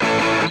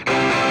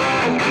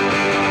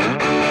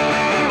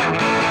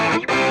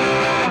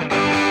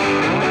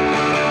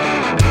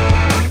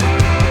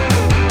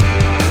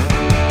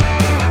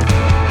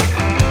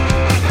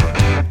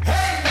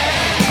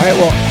All right,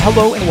 well,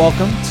 hello and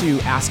welcome to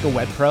Ask a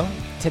Web Pro.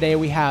 Today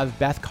we have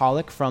Beth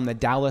Kolick from the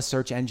Dallas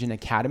Search Engine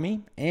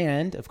Academy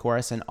and, of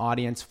course, an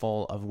audience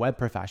full of web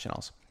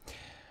professionals.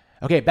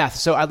 Okay, Beth,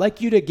 so I'd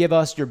like you to give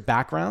us your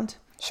background.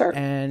 Sure.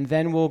 And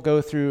then we'll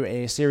go through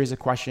a series of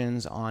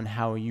questions on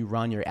how you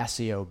run your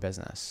SEO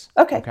business.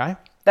 Okay.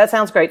 That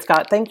sounds great,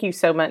 Scott. Thank you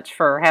so much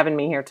for having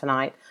me here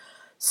tonight.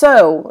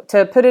 So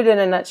to put it in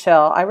a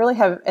nutshell, I really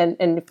have, and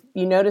if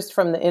you noticed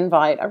from the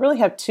invite, I really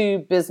have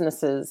two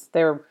businesses.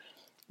 They're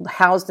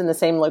housed in the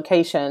same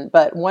location,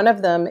 but one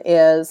of them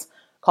is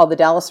called the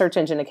Dallas Search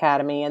Engine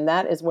Academy, and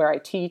that is where I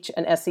teach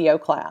an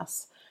SEO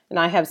class. And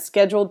I have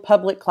scheduled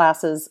public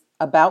classes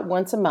about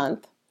once a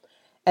month,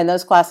 and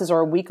those classes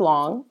are a week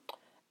long.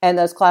 And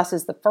those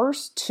classes, the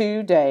first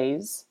 2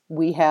 days,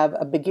 we have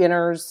a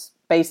beginner's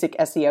basic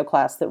SEO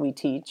class that we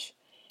teach.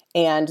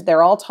 And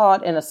they're all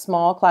taught in a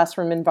small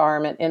classroom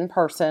environment in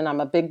person. I'm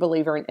a big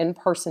believer in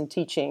in-person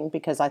teaching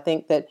because I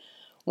think that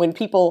when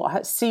people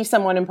see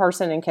someone in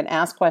person and can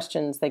ask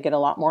questions, they get a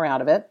lot more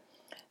out of it.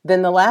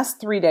 Then the last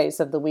 3 days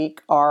of the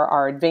week are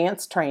our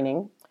advanced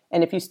training.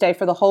 And if you stay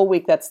for the whole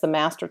week, that's the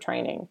master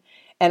training.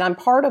 And I'm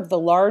part of the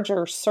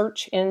larger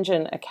Search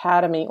Engine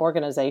Academy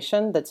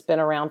organization that's been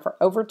around for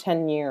over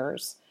 10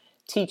 years,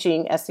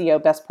 teaching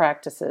SEO best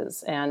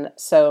practices. And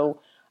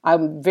so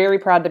I'm very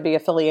proud to be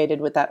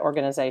affiliated with that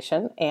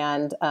organization.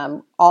 And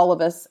all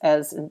of us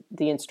as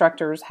the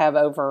instructors have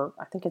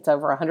I think it's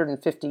over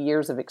 150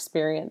 years of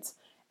experience.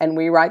 And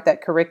we write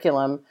that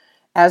curriculum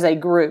as a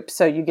group,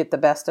 so you get the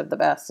best of the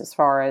best as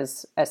far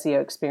as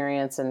SEO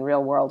experience and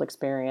real world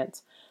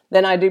experience.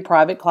 Then I do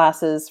private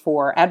classes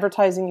for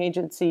advertising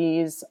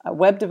agencies,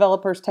 web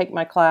developers take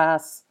my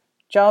class,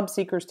 job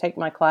seekers take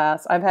my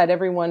class. I've had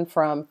everyone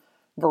from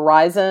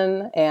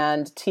Verizon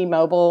and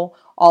T-Mobile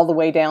all the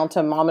way down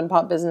to mom and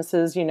pop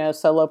businesses,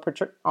 solo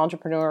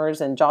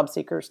entrepreneurs and job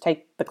seekers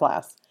take the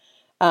class.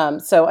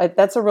 So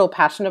that's a real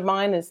passion of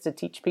mine, is to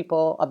teach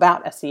people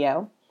about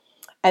SEO.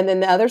 And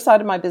then the other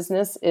side of my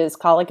business is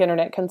Kolick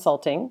Internet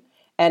Consulting.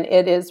 And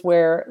it is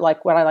where,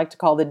 like what I like to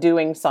call the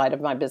doing side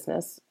of my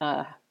business,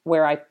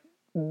 where I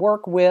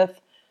work with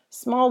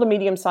small to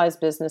medium-sized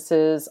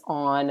businesses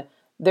on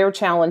their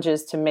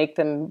challenges to make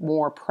them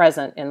more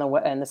present in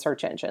the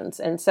search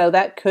engines. And so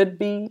that could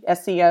be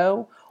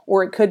SEO,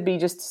 or it could be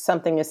just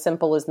something as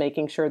simple as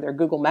making sure their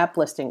Google Map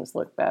listings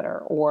look better,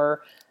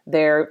 or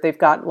they've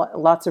got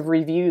lots of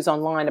reviews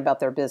online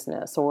about their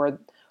business. Or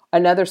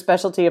another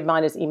specialty of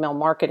mine is email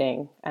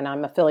marketing, and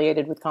I'm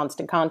affiliated with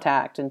Constant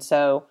Contact. And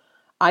so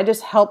I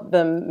just help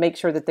them make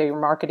sure that they're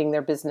marketing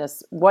their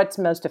business what's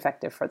most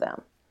effective for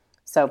them.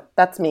 So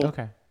that's me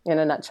in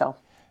a nutshell.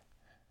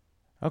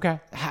 Okay.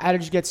 How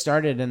did you get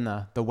started in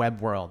the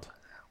web world?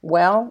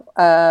 Well,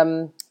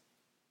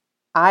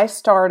 I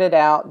started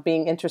out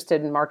being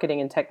interested in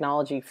marketing and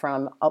technology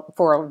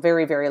for a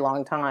very, very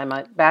long time.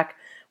 Back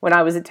when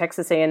I was at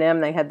Texas A&M,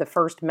 they had the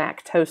first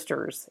Mac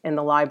toasters in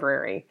the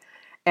library.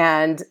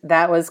 And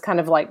that was kind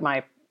of like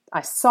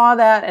I saw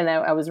that and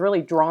I was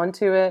really drawn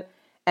to it.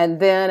 And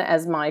then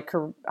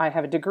I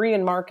have a degree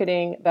in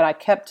marketing, but I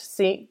kept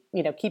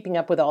keeping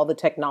up with all the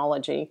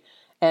technology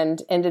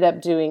and ended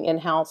up doing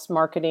in-house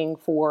marketing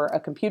for a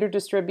computer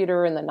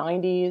distributor in the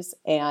 90s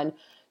and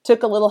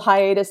took a little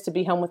hiatus to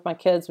be home with my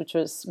kids, which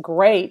was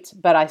great,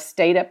 but I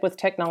stayed up with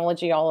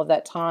technology all of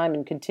that time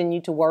and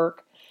continued to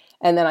work.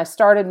 And then I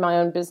started my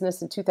own business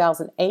in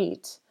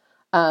 2008,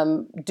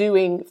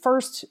 doing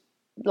first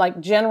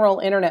like general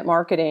internet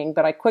marketing,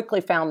 but I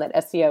quickly found that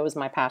SEO was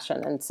my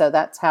passion. And so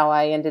that's how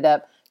I ended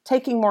up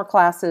taking more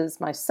classes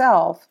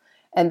myself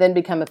and then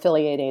become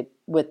affiliated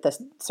with the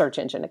Search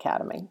Engine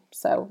Academy.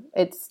 So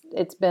it's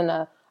been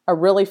a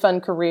really fun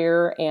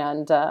career,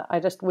 and I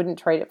just wouldn't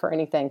trade it for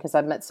anything because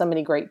I've met so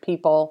many great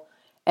people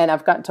and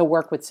I've gotten to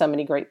work with so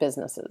many great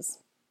businesses.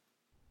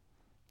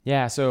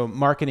 Yeah, so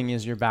marketing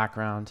is your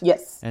background.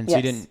 Yes. And so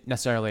you didn't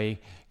necessarily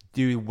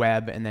do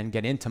web and then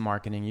get into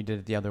marketing. You did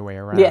it the other way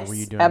around. Yes, were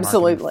you doing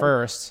absolutely. marketing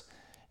first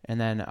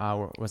and then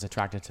was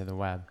attracted to the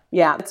web?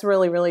 Yeah, that's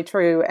really, really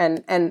true.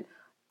 And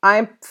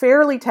I'm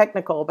fairly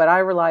technical, but I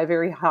rely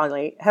very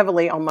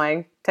heavily on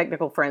my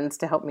technical friends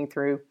to help me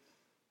through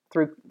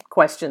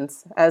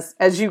questions,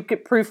 as you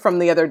get proof from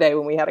the other day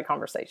when we had a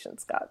conversation,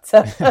 Scott.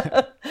 So.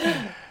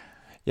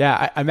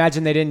 Yeah, I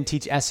imagine they didn't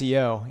teach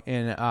SEO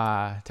in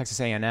Texas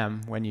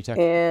A&M when you took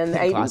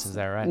classes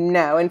there, right?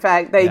 No, in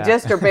fact, they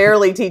just are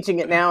barely teaching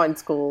it now in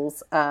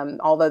schools,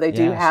 although they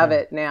do have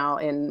it now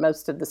in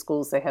most of the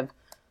schools. They have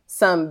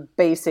some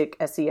basic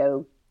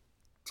SEO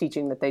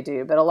teaching that they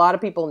do, but a lot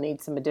of people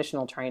need some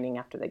additional training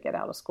after they get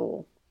out of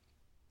school.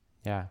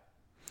 Yeah.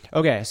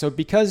 Okay, so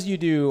because you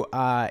do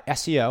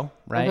SEO,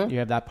 right? Mm-hmm. You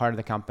have that part of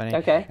the company.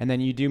 Okay. And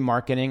then you do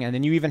marketing, and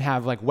then you even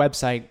have like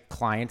website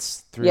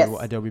clients through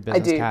Adobe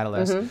Business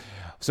Catalyst. Mm-hmm.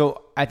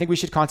 So I think we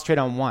should concentrate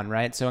on one,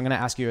 right? So I'm going to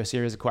ask you a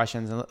series of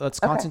questions, and let's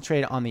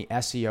concentrate on the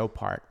SEO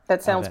part.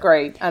 That sounds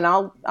great. And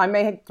I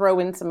may throw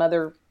in some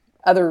other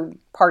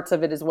parts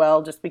of it as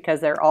well, just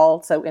because they're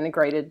all so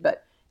integrated.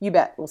 But you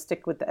bet we'll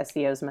stick with the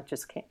SEO as much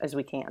as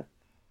we can.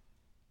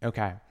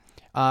 Okay.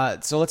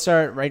 So let's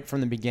start right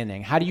from the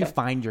beginning. How do you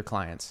find your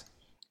clients?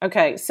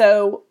 Okay,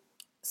 so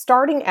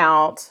starting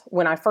out,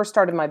 when I first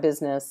started my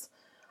business,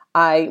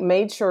 I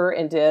made sure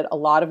and did a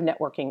lot of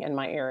networking in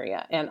my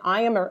area. And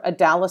I am a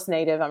Dallas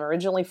native. I'm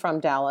originally from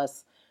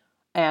Dallas.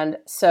 And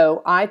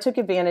so I took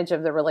advantage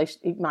of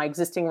my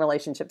existing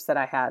relationships that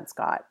I had,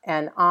 Scott.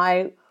 And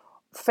I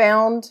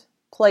found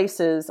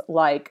places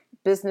like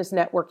Business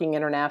Networking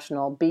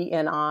International,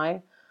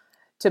 BNI,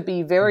 to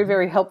be very,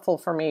 very helpful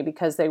for me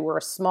because they were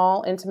a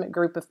small, intimate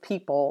group of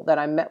people that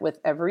I met with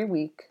every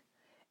week.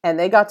 And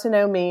they got to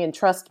know me and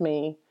trust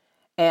me.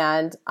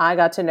 And I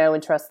got to know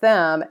and trust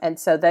them. And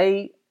so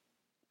they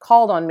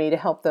called on me to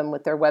help them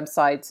with their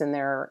websites and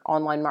their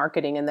online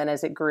marketing. And then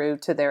as it grew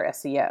to their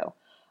SEO.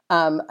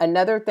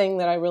 Another thing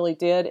that I really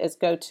did is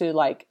go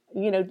to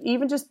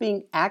even just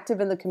being active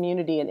in the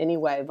community in any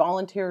way,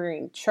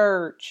 volunteering,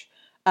 church,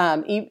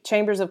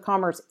 chambers of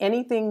commerce,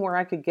 anything where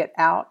I could get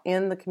out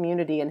in the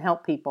community and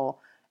help people.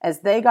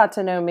 As they got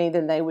to know me,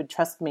 then they would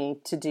trust me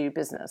to do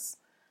business.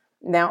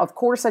 Now, of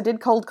course, I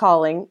did cold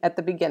calling at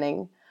the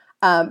beginning,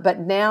 but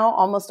now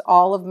almost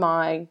all of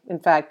in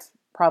fact,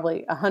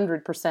 probably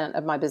 100%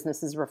 of my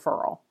business is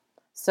referral.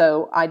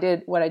 So I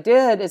did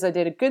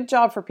a good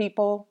job for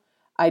people.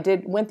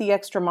 Went the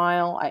extra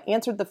mile. I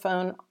answered the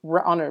phone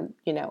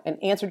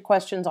and answered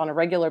questions on a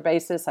regular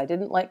basis. I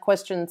didn't let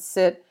questions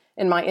sit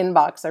in my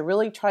inbox. I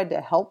really tried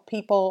to help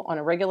people on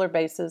a regular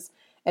basis.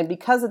 And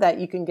because of that,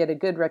 you can get a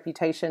good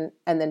reputation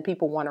and then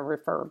people want to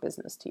refer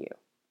business to you.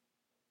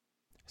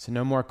 So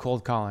no more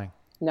cold calling.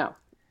 No,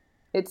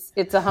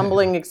 it's a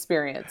humbling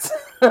experience.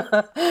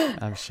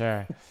 I'm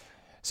sure.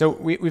 So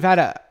we've had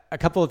a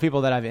couple of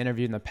people that I've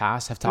interviewed in the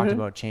past have talked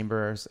about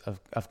chambers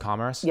of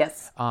commerce.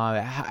 Yes.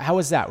 How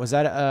was that? Was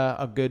that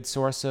a good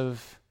source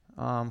of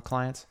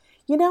clients?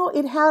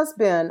 It has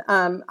been.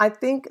 I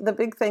think the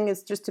big thing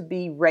is just to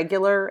be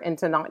regular and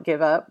to not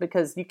give up,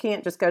 because you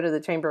can't just go to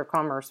the Chamber of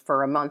Commerce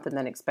for a month and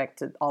then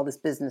expect all this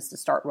business to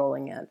start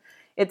rolling in.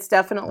 It's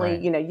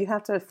definitely, right. You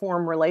have to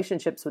form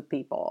relationships with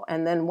people.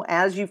 And then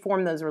as you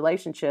form those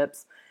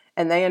relationships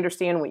and they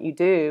understand what you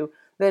do,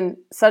 then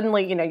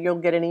suddenly, you'll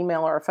get an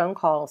email or a phone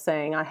call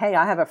saying, hey,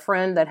 I have a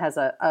friend that has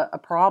a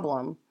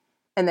problem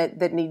and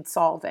that needs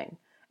solving.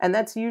 And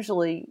that's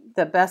usually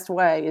the best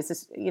way is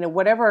this,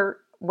 whatever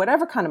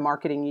kind of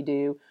marketing you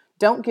do,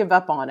 don't give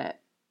up on it.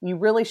 You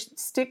really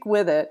stick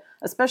with it,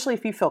 especially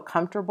if you feel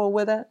comfortable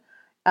with it,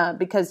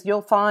 because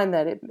you'll find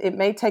that it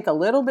may take a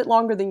little bit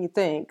longer than you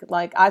think.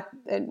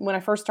 When I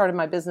first started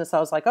my business, I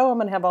was like, I'm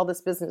going to have all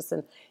this business.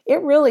 And it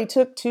really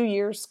took 2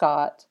 years,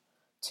 Scott,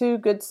 2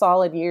 good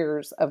solid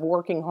years of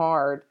working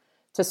hard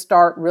to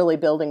start really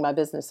building my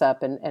business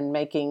up and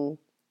making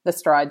the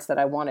strides that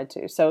I wanted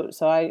to. So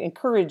I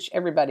encourage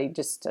everybody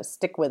just to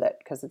stick with it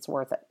because it's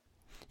worth it.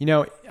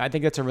 I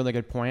think that's a really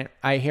good point.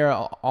 I hear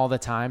all the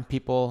time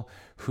people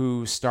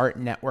who start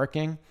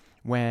networking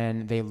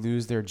when they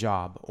lose their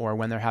job or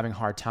when they're having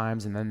hard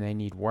times and then they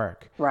need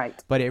work. Right.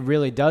 But it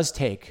really does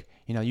take,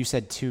 you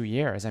said 2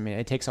 years. I mean,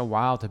 it takes a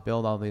while to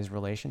build all these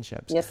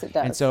relationships. Yes, it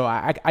does. And so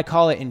I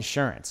call it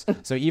insurance.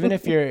 So even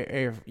if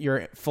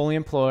you're fully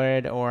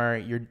employed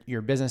or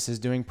your business is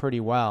doing pretty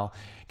well,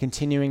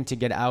 continuing to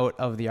get out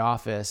of the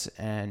office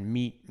and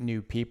meet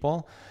new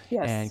people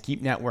and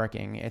keep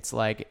networking. It's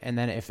like, and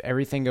then if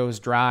everything goes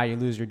dry, you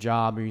lose your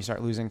job or you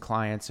start losing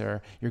clients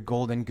or your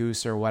golden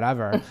goose or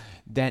whatever,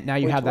 then now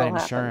you have that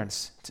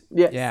insurance.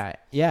 Yes.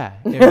 Yeah.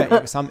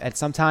 At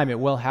some time it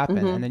will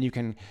happen. And then you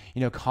can,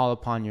 call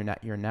upon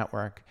your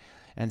network.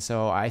 And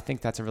so I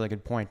think that's a really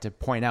good point to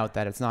point out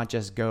that it's not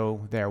just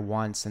go there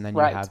once and then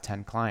you have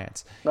 10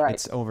 clients. Right.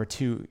 It's over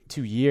two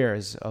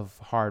years of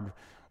hard,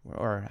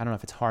 or I don't know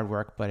if it's hard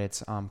work, but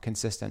it's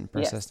consistent and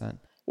persistent.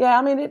 Yes. Yeah,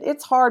 I mean,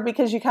 it's hard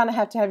because you kind of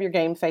have to have your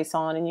game face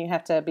on and you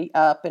have to be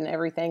up and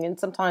everything. And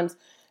sometimes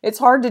it's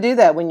hard to do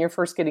that when you're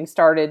first getting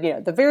started.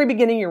 At the very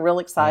beginning, you're real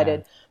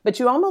excited, but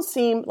you almost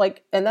seem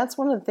like, and that's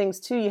one of the things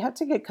too, you have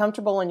to get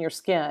comfortable in your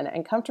skin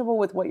and comfortable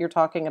with what you're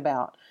talking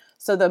about.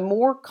 So the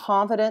more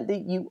confident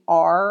that you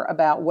are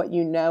about what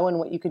you know and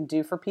what you can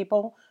do for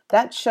people,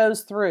 that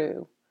shows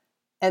through.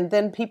 And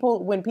then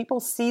when people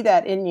see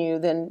that in you,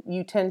 then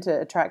you tend to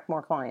attract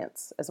more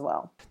clients as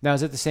well. Now,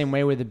 is it the same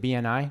way with the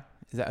BNI?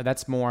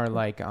 That's more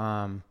like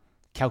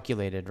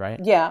calculated, right?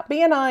 Yeah.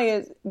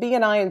 BNI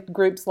and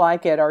groups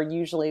like it are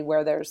usually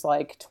where there's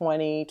like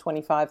 20,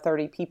 25,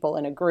 30 people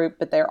in a group,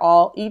 but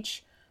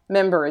each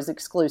member is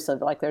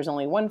exclusive. Like there's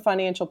only one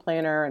financial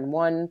planner and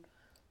one,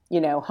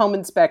 home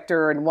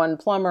inspector and one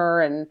plumber.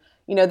 And,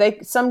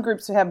 some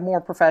groups have more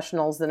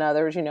professionals than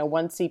others,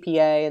 one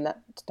CPA and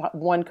that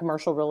one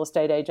commercial real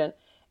estate agent.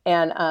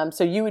 And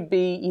so you would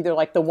be either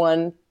like the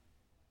one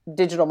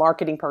digital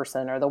marketing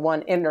person or the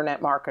one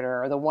internet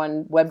marketer or the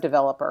one web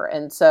developer.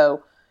 And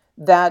so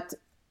that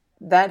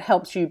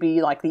helps you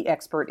be like the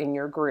expert in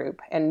your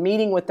group, and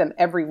meeting with them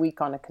every week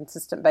on a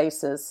consistent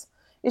basis.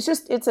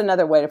 It's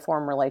another way to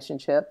form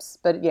relationships,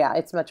 but yeah,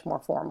 it's much more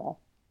formal.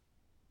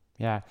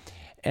 Yeah.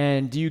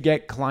 And do you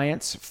get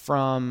clients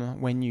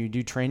from when you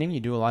do training? You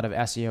do a lot of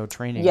SEO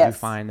training. Yes. Do you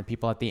find the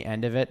people at the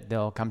end of it,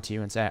 they'll come to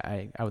you and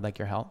say, I would like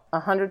your help?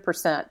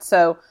 100%.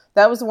 So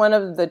that was one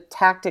of the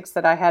tactics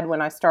that I had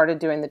when I started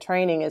doing the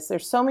training is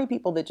there's so many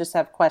people that just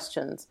have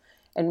questions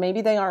and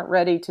maybe they aren't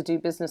ready to do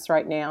business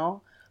right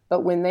now.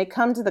 But when they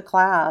come to the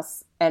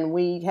class and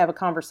we have a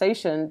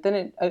conversation,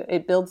 then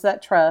it builds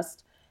that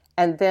trust.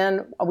 And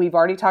then we've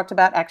already talked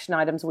about action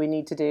items we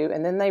need to do.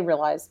 And then they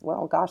realize,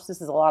 well, gosh,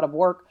 this is a lot of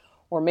work.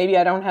 Or maybe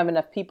I don't have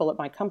enough people at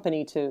my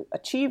company to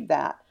achieve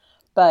that.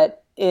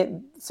 But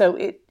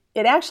it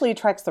actually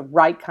attracts the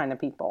right kind of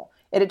people.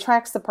 It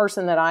attracts the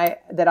person that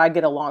I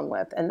get along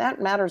with. And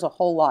that matters a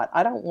whole lot.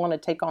 I don't want to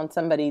take on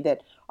somebody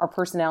that our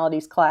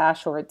personalities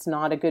clash or it's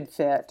not a good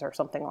fit or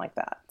something like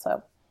that.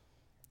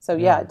 So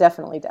yeah, it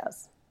definitely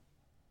does.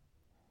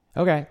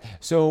 Okay.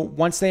 So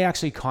once they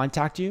actually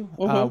contact you,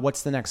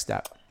 what's the next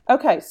step?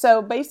 Okay.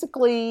 So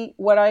basically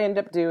what I end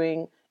up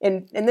doing,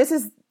 and this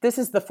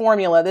is the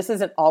formula. This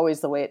isn't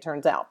always the way it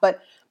turns out,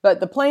 but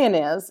the plan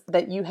is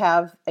that you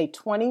have a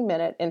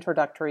 20-minute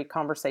introductory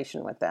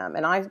conversation with them.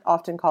 And I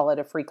often call it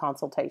a free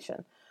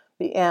consultation.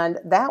 And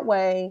that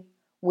way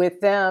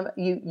with them,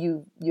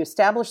 you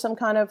establish some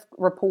kind of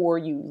rapport,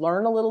 you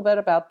learn a little bit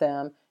about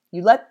them,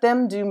 you let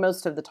them do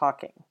most of the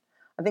talking.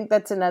 I think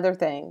that's another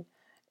thing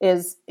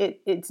is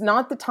it's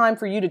not the time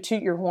for you to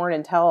toot your horn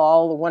and tell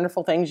all the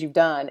wonderful things you've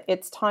done.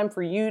 It's time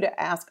for you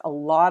to ask a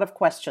lot of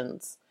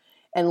questions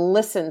and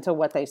listen to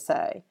what they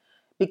say,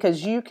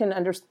 because you can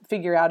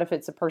figure out if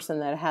it's a person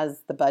that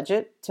has the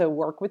budget to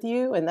work with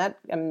you, and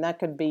that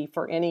could be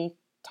for any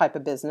type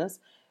of business.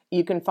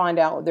 You can find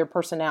out their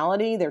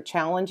personality, their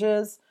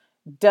challenges,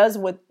 does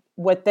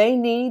what they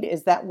need,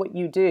 is that what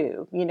you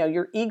do? You know,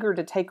 you're eager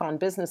to take on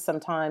business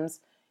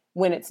sometimes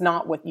when it's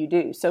not what you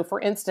do. So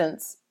for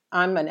instance,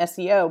 I'm an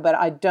SEO, but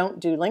I don't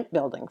do link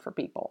building for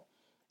people.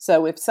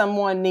 So if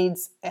someone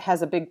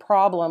has a big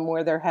problem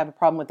where they have a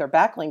problem with their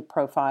backlink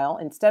profile,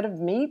 instead of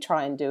me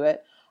trying to do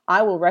it,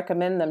 I will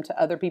recommend them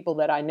to other people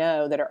that I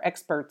know that are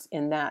experts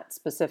in that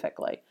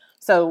specifically.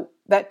 So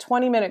that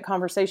 20-minute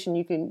conversation,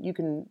 you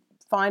can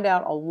find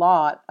out a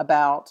lot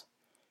about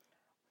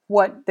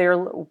what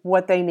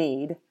they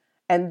need,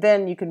 and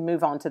then you can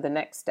move on to the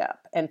next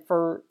step. And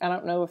I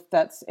don't know if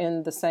that's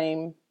in the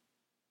same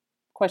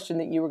question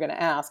that you were going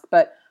to ask,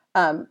 but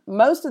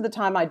most of the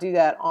time I do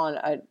that on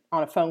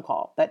a phone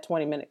call, that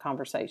 20-minute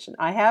conversation.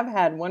 I have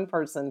had one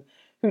person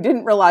who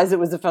didn't realize it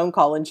was a phone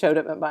call and showed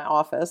up at my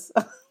office,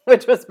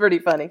 which was pretty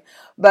funny.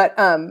 But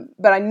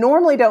I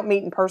normally don't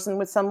meet in person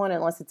with someone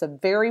unless it's a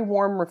very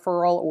warm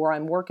referral or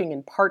I'm working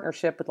in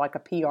partnership with like a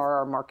PR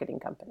or marketing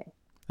company.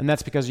 And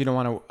that's because you don't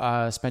want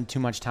to spend too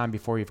much time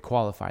before you've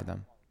qualified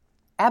them.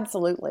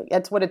 Absolutely.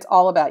 That's what it's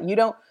all about.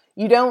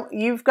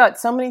 You've got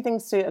so many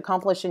things to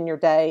accomplish in your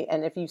day.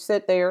 And if you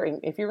sit there and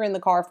if you're in the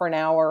car for an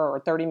hour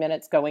or 30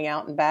 minutes going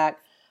out and back,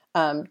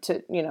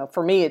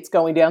 for me, it's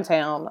going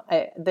downtown,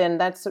 then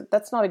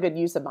that's not a good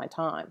use of my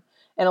time.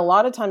 And a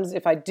lot of times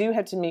if I do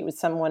have to meet with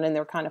someone and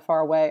they're kind of far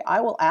away,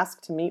 I will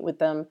ask to meet with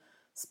them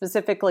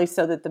specifically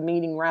so that the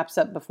meeting wraps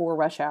up before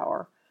rush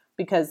hour.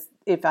 Because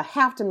if I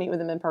have to meet with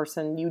them in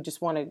person, you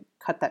just want to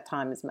cut that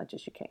time as much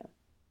as you can.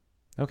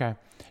 Okay.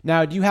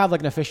 Now, do you have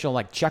like an official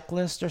like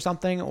checklist or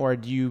something, or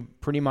do you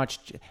pretty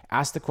much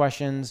ask the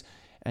questions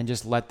and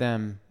just let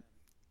them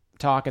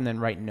talk and then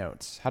write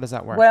notes? How does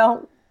that work?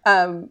 Well,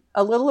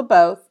 a little of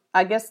both.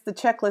 I guess the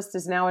checklist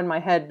is now in my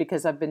head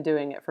because I've been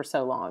doing it for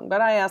so long.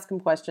 But I ask them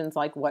questions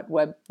like, what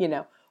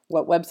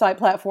website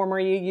platform are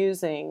you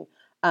using?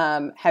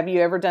 Have you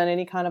ever done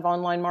any kind of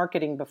online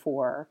marketing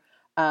before?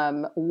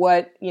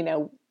 Tell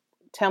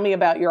me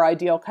about your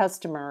ideal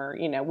customer.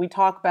 We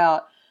talk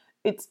about.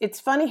 It's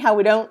funny how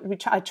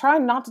I try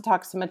not to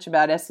talk so much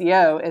about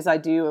SEO as I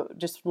do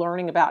just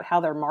learning about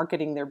how they're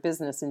marketing their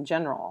business in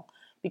general.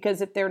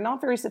 Because if they're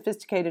not very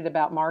sophisticated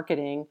about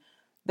marketing,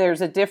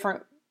 there's a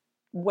different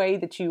way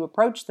that you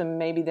approach them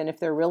maybe than if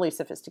they're really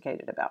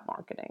sophisticated about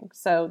marketing.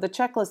 So the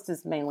checklist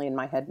is mainly in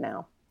my head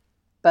now.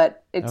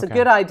 But it's a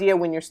good idea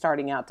when you're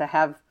starting out to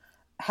have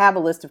a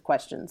list of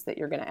questions that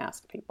you're going to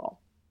ask people.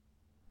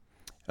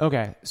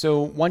 Okay.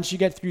 So once you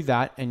get through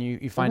that and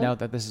you find out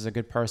that this is a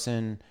good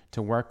person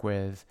to work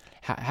with,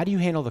 how do you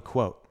handle the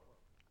quote?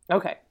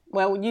 Okay.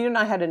 Well, you and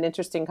I had an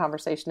interesting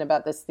conversation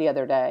about this the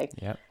other day.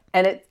 Yep.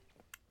 And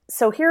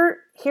so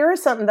here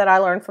is something that I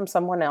learned from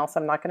someone else.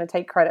 I'm not going to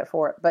take credit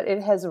for it, but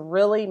it has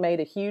really made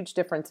a huge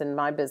difference in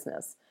my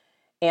business.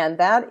 And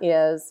that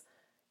is,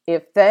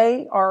 if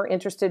they are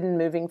interested in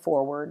moving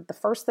forward, the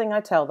first thing I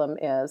tell them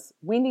is,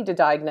 we need to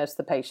diagnose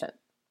the patient.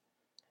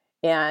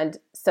 And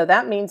so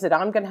that means that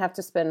I'm going to have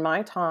to spend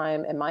my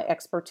time and my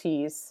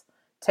expertise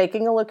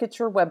taking a look at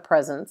your web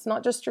presence,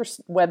 not just your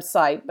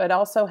website, but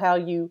also how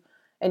you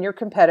and your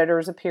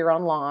competitors appear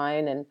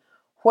online and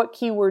what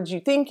keywords you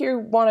think you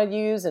want to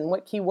use and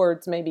what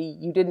keywords maybe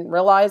you didn't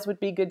realize would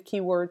be good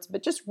keywords,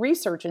 but just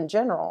research in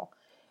general.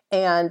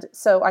 And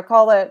so I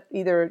call that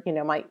either,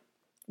 my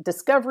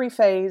discovery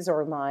phase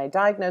or my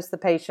diagnose the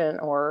patient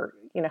or,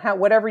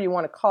 whatever you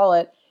want to call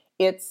it.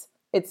 It's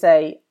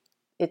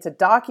it's a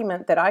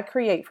document that I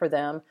create for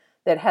them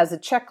that has a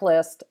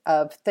checklist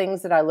of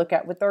things that I look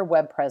at with their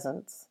web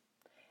presence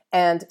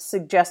and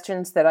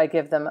suggestions that I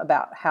give them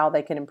about how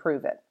they can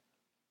improve it.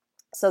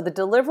 So the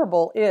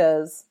deliverable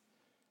is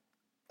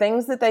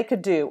things that they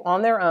could do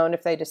on their own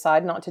if they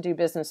decide not to do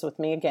business with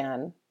me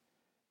again.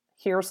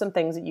 Here are some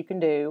things that you can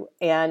do.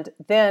 And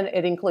then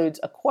it includes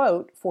a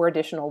quote for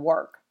additional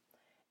work.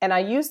 And I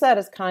use that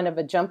as kind of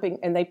a jumping,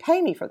 and they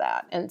pay me for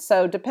that. And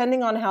so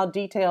depending on how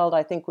detailed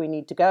I think we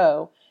need to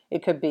go,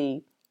 it could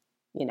be,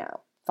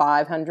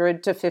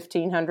 $500 to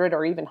 $1,500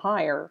 or even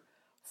higher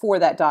for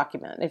that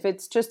document. If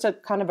it's just a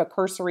kind of a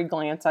cursory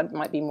glance, it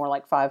might be more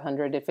like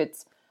 $500.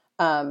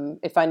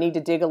 If I need to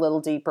dig a little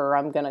deeper,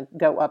 I'm going to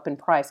go up in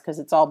price because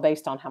it's all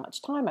based on how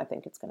much time I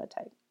think it's going to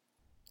take.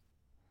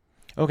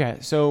 Okay.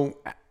 So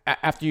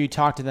after you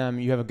talk to them,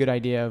 you have a good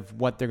idea of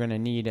what they're going to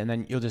need, and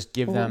then you'll just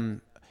give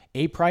them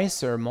a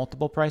price or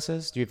multiple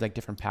prices? Do you have like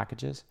different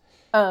packages?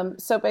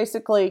 So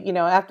basically,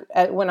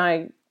 when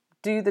I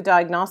do the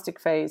diagnostic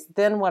phase,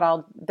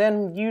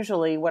 then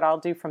usually what I'll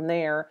do from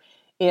there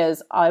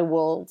is I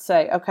will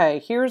say, okay,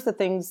 here's the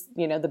things,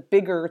 the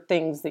bigger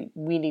things that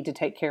we need to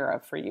take care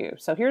of for you.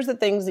 So here's the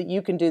things that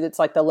you can do that's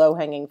like the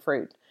low-hanging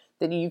fruit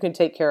that you can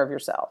take care of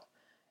yourself.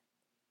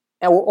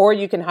 Or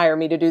you can hire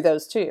me to do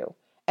those too.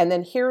 And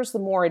then here's the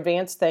more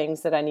advanced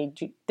things that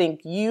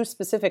think you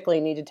specifically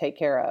need to take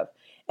care of.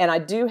 And I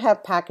do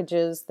have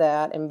packages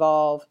that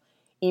involve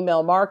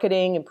email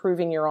marketing,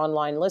 improving your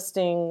online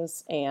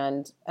listings,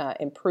 and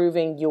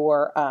improving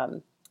your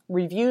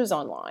reviews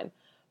online.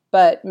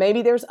 But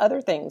maybe there's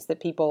other things that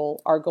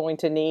people are going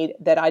to need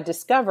that I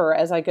discover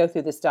as I go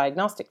through this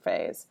diagnostic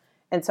phase.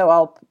 And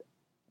so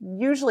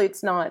usually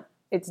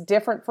it's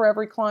different for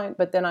every client,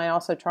 but then I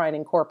also try and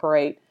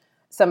incorporate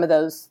some of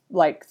those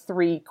like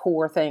 3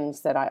 core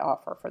things that I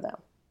offer for them.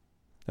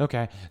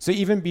 Okay. So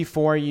even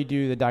before you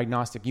do the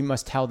diagnostic, you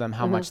must tell them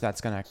how much that's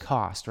going to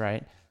cost,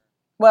 right?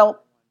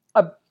 Well,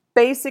 a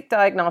basic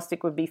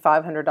diagnostic would be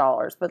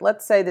 $500. But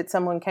let's say that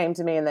someone came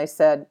to me and they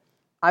said,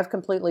 I've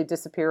completely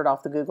disappeared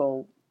off the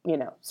Google,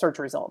 search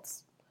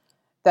results.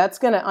 I'm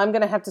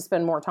going to have to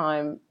spend more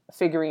time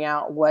figuring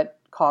out what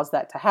caused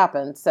that to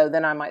happen. So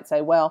then I might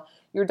say, well,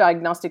 your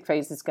diagnostic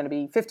phase is going to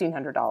be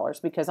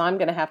 $1,500 because I'm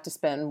going to have to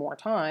spend more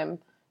time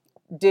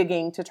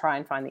digging to try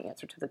and find the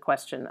answer to the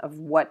question of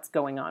what's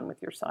going on with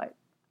your site.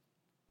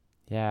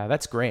 Yeah,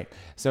 that's great.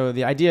 So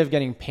the idea of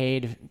getting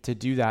paid to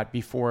do that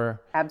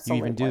before Absolutely.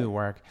 You even do the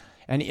work,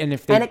 and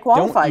if they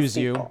don't use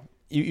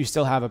you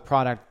still have a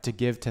product to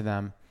give to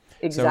them.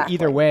 Exactly. So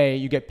either way,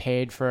 you get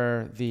paid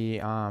for the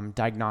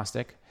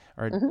diagnostic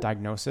or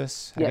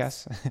diagnosis, I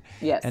guess.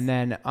 Yes. And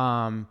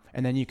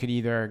then you could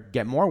either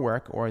get more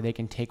work, or they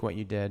can take what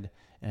you did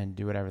and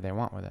do whatever they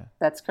want with it.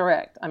 That's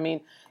correct. I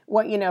mean,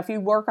 if you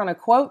work on a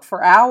quote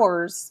for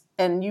hours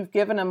and you've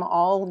given them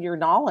all your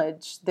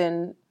knowledge,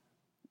 then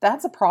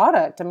that's a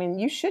product. I mean,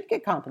 you should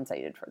get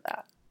compensated for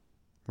that.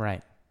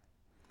 Right.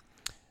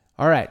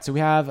 All right. So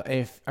we have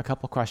a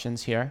couple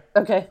questions here.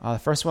 Okay. The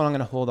first one I'm going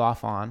to hold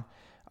off on.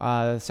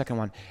 The second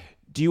one,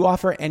 do you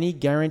offer any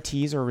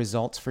guarantees or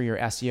results for your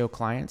SEO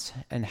clients,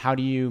 and how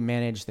do you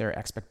manage their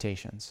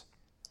expectations?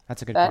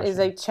 That's a good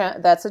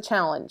question. That's a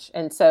challenge.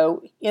 And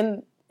so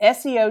in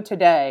SEO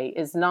today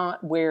is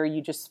not where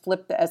you just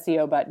flip the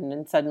SEO button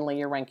and suddenly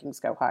your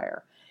rankings go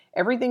higher.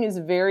 Everything is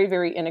very,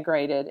 very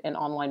integrated in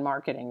online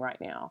marketing right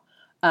now.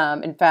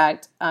 In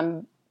fact,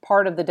 I'm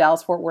part of the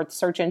Dallas-Fort Worth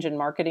Search Engine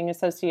Marketing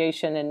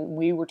Association, and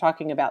we were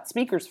talking about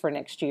speakers for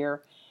next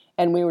year.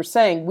 And we were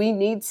saying we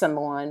need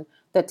someone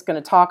that's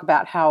going to talk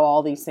about how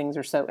all these things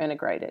are so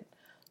integrated.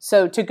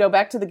 So to go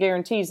back to the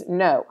guarantees,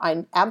 no,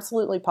 I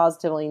absolutely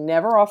positively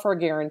never offer a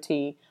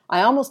guarantee.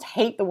 I almost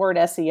hate the word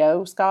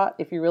SEO, Scott,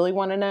 if you really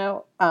want to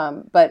know,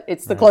 but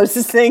it's the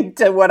closest thing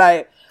to what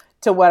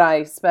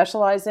I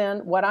specialize in.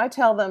 What I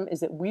tell them is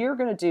that we are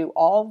going to do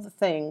all the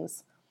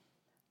things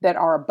that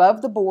are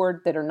above the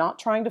board, that are not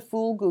trying to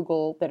fool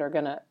Google, that are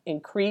going to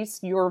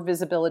increase your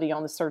visibility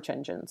on the search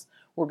engines.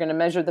 We're going to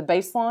measure the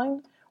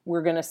baseline.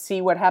 We're going to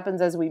see what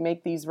happens as we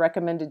make these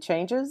recommended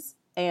changes,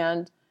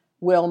 and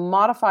we'll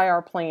modify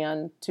our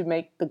plan to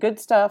make the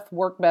good stuff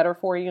work better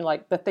for you.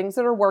 Like the things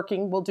that are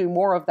working, we'll do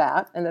more of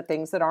that, and the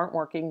things that aren't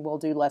working, we'll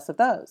do less of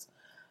those.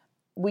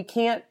 We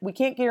can't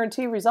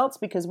guarantee results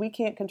because we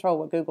can't control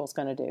what Google's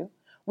going to do.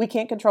 We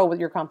can't control what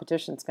your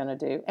competition's going to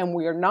do, and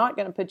we are not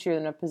going to put you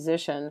in a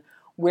position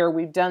where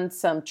we've done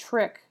some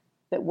trick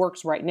that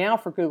works right now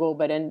for Google,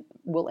 but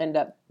will end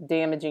up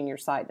damaging your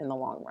site in the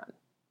long run.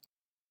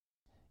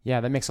 Yeah,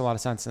 that makes a lot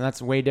of sense. And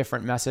that's a way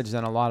different message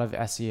than a lot of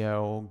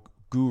SEO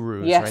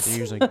gurus, yes. Right? They're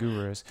usually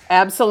gurus.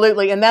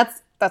 Absolutely. And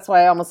that's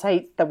why I almost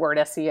hate the word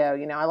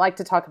SEO. I like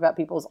to talk about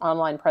people's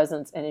online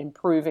presence and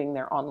improving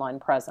their online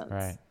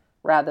presence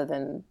rather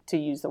than to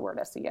use the word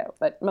SEO.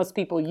 But most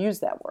people use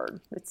that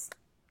word. It's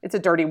a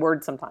dirty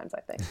word sometimes,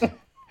 I think.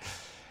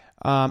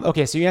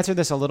 Okay, so you answered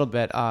this a little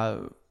bit.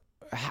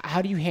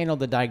 How do you handle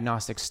the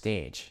diagnostic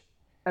stage?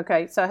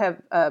 Okay, so I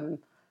have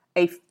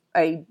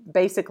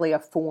basically a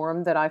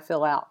form that I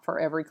fill out for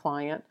every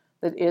client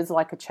that is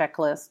like a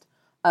checklist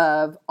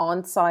of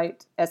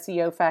on-site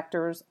SEO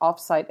factors,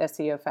 off-site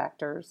SEO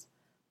factors.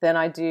 Then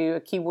I do a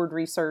keyword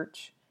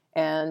research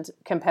and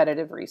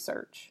competitive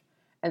research.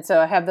 And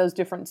so I have those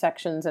different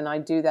sections, and I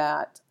do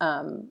that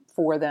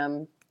for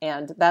them.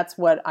 And that's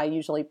what I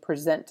usually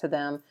present to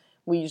them.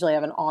 We usually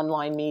have an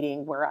online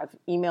meeting where I've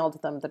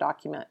emailed them the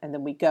document, and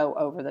then we go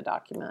over the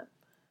document.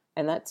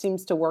 And that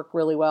seems to work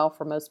really well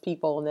for most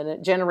people. And then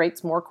it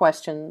generates more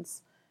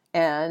questions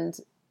and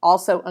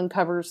also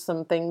uncovers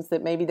some things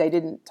that maybe they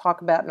didn't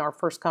talk about in our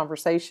first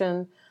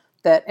conversation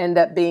that end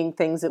up being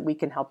things that we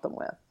can help them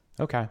with.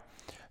 Okay.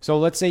 So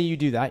let's say you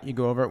do that, you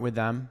go over it with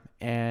them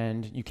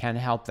and you can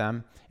help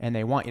them and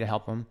they want you to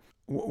help them.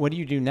 What do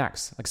you do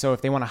next? Like, so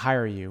if they want to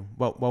hire you,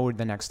 what would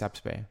the next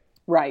steps be?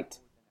 Right.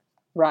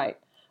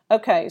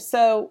 Okay.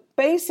 So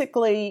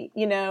basically,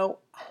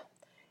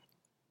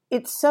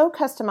 it's so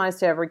customized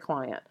to every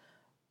client.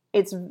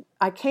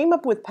 I came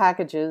up with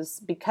packages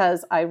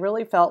because I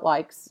really felt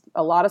like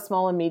a lot of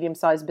small and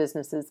medium-sized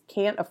businesses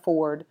can't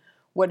afford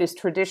what is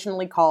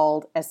traditionally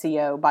called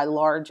SEO by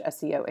large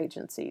SEO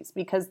agencies,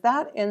 because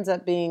that ends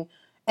up being,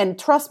 and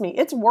trust me,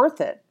 it's worth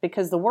it,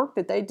 because the work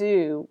that they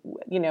do,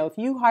 if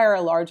you hire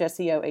a large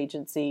SEO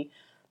agency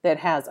that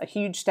has a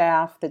huge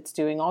staff that's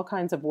doing all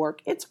kinds of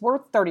work, it's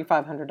worth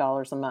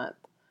 $3,500 a month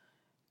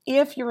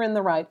if you're in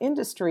the right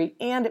industry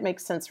and it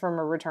makes sense from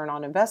a return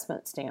on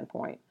investment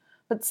standpoint.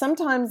 But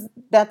sometimes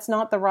that's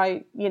not the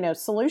right,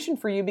 solution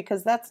for you,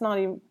 because that's not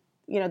even,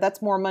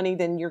 that's more money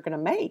than you're going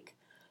to make.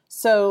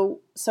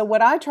 So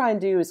what I try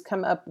and do is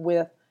come up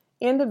with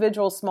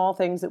individual small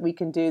things that we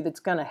can do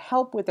that's going to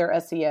help with their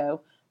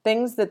SEO,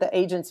 things that the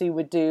agency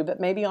would do, but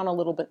maybe on a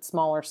little bit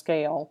smaller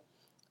scale,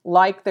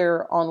 like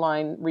their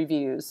online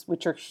reviews,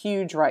 which are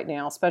huge right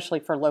now, especially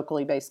for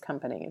locally based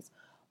companies,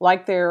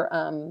 like their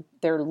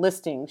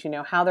listings,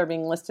 how they're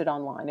being listed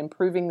online,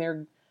 improving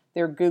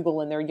their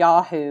Google and their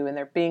Yahoo and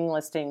their Bing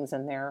listings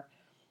and their,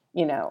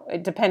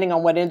 depending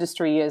on what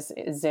industry is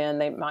in,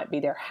 they might be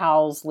their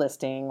Houzz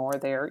listing or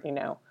their,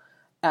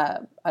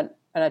 an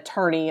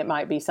attorney, it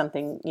might be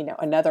something,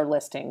 another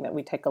listing that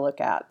we take a look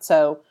at.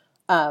 So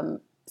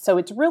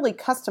it's really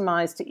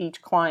customized to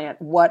each client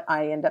what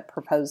I end up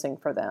proposing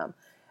for them.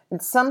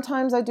 And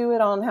sometimes I do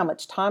it on how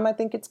much time I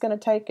think it's going to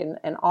take and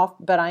off,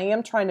 but I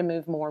am trying to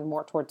move more and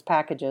more towards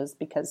packages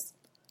because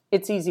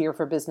it's easier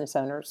for business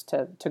owners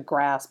to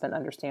grasp and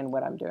understand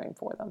what I'm doing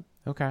for them.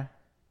 Okay.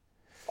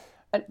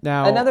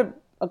 Now,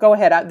 go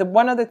ahead. The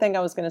one other thing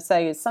I was going to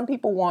say is some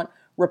people want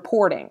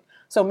reporting.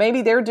 So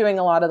maybe they're doing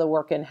a lot of the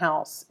work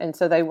in-house, and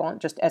so they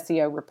want just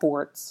SEO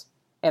reports,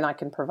 and I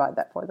can provide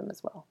that for them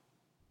as well.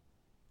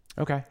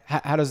 Okay.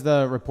 How does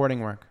the reporting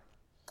work?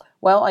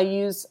 Well, I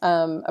use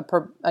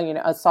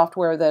a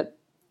software that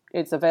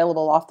it's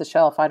available off the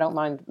shelf. I don't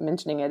mind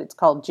mentioning it. It's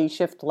called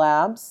G-Shift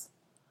Labs,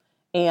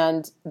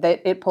 and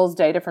it pulls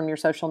data from your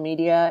social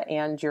media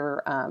and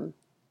your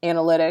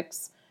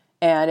analytics,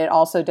 and it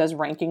also does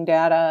ranking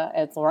data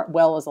as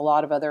well as a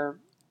lot of other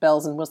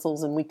bells and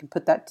whistles. And we can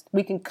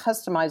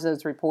customize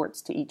those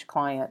reports to each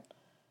client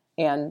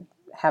and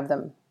have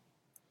them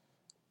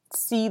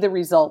see the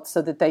results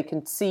so that they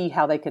can see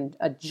how they can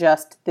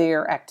adjust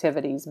their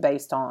activities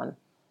based on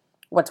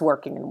what's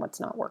working and what's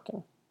not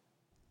working.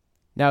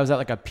 Now, is that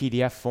like a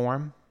PDF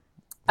form?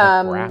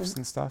 Like graphs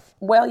and stuff?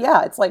 Well,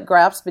 yeah, it's like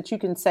graphs, but you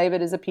can save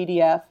it as a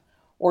PDF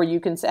or you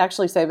can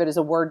actually save it as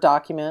a Word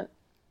document.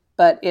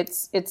 But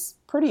it's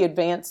pretty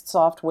advanced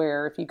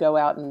software if you go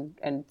out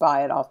and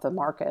buy it off the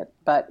market.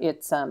 But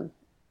it's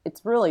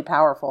really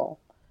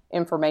powerful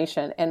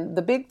information. And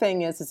the big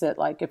thing is that,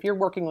 like, if you're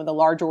working with a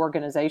large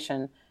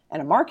organization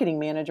and a marketing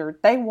manager,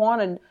 they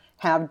want to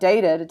have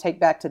data to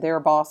take back to their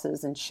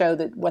bosses and show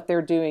that what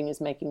they're doing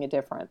is making a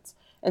difference.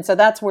 And so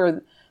that's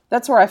where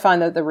I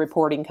find that the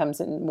reporting comes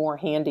in more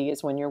handy,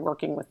 is when you're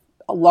working with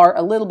a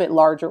little bit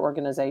larger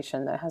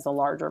organization that has a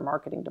larger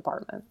marketing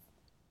department.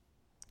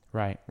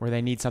 Right, where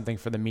they need something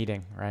for the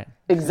meeting, right?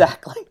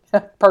 Exactly.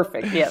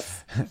 Perfect,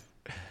 yes.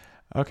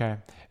 Okay.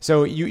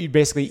 So you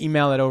basically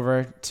email it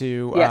over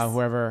to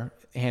whoever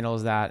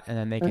handles that, and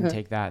then they can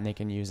take that and they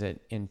can use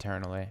it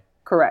internally.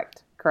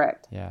 Correct.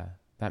 Yeah,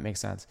 that makes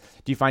sense.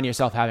 Do you find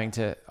yourself having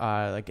to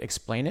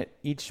explain it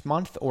each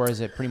month, or is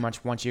it pretty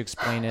much once you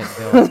explain it,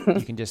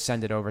 you can just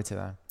send it over to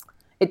them?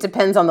 It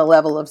depends on the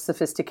level of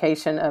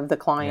sophistication of the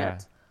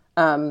client.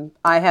 Yeah.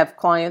 I have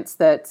clients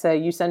that say,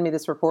 you send me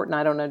this report and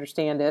I don't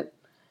understand it.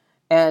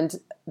 And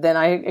then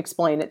I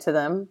explain it to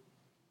them,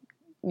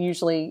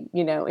 usually,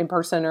 in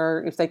person,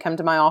 or if they come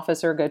to my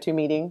office or go to a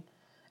meeting.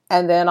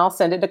 And then I'll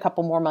send it a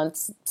couple more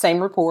months, same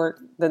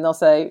report. Then they'll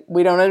say,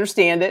 we don't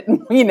understand it.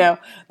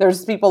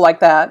 There's people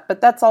like that.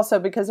 But that's also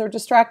because they're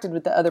distracted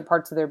with the other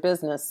parts of their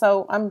business.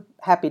 So I'm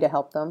happy to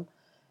help them.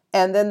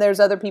 And then there's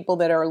other people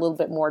that are a little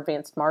bit more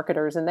advanced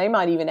marketers, and they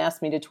might even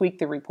ask me to tweak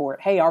the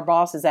report. Hey, our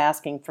boss is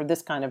asking for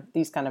these kind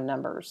of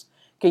numbers.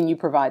 Can you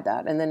provide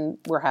that? And then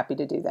we're happy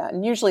to do that.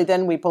 And usually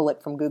then we pull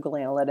it from Google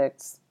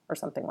Analytics or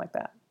something like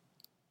that.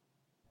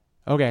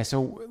 Okay,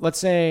 so let's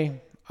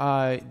say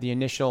the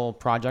initial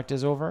project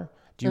is over.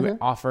 Do you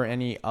offer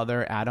any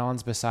other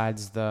add-ons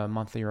besides the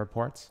monthly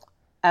reports?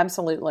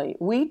 Absolutely.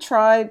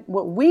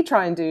 What we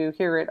try and do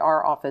here at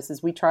our office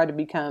is we try to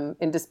become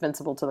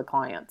indispensable to the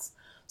clients.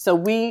 So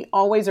we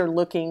always are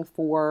looking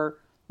for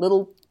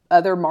little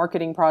other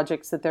marketing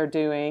projects that they're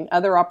doing,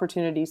 other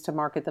opportunities to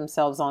market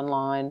themselves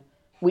online.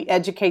 We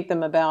educate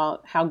them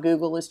about how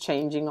Google is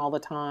changing all the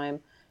time.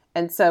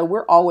 And so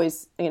we're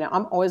always,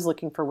 I'm always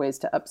looking for ways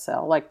to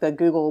upsell, like the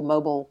Google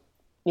mobile,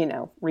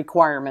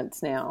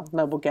 requirements now,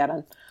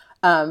 Mobilegeddon.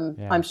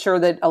 Yeah. I'm sure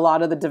that a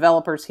lot of the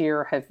developers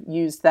here have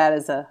used that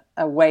as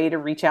a way to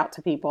reach out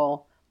to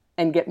people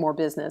and get more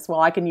business.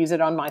 Well, I can use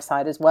it on my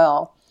site as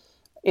well.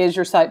 Is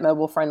your site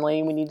mobile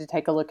friendly? We need to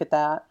take a look at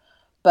that.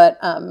 But,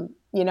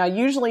 I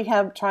usually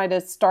try to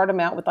start them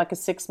out with like a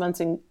 6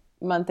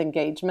 month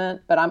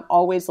engagement, but I'm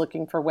always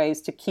looking for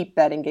ways to keep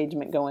that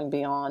engagement going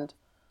beyond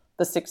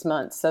the 6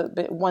 months. So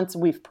once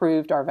we've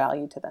proved our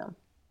value to them.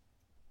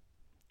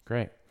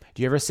 Great.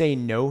 Do you ever say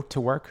no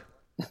to work?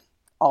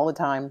 All the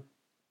time.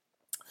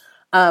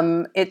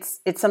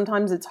 It's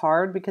sometimes it's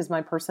hard because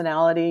my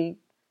personality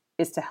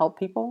is to help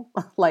people.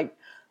 Like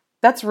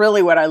that's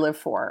really what I live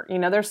for.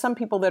 There's some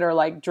people that are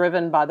like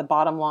driven by the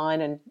bottom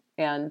line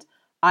and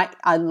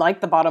I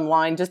like the bottom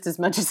line just as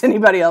much as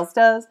anybody else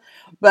does.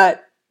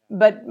 But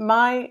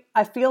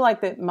I feel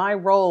like that my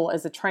role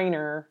as a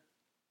trainer,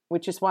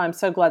 which is why I'm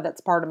so glad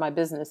that's part of my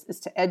business, is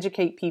to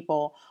educate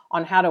people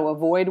on how to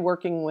avoid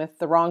working with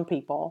the wrong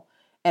people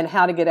and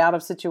how to get out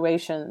of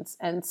situations.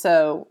 And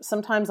so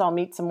sometimes I'll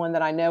meet someone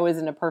that I know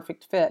isn't a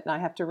perfect fit, and I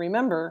have to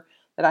remember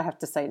that I have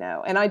to say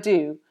no. And I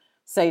do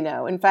say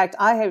no. In fact,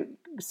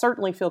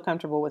 certainly feel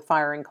comfortable with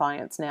firing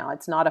clients now.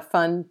 It's not a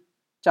fun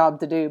job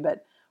to do,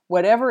 but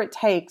whatever it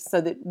takes so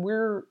that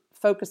we're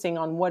focusing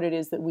on what it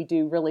is that we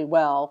do really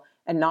well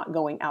and not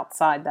going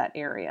outside that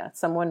area.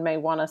 Someone may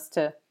want us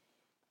to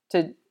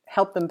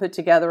help them put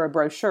together a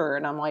brochure,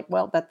 and I'm like,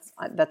 well,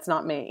 that's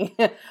not me.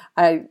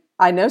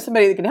 I know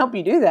somebody that can help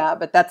you do that,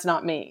 but that's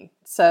not me.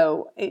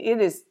 So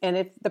it is, and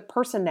if the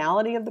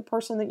personality of the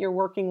person that you're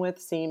working with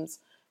seems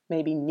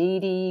maybe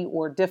needy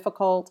or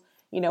difficult,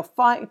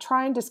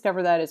 try and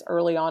discover that as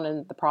early on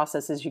in the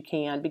process as you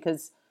can,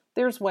 because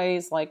there's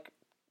ways like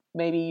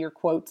maybe your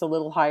quote's a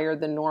little higher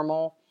than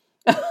normal.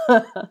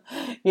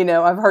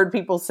 I've heard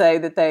people say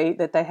that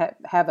they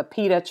have a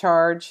PITA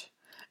charge,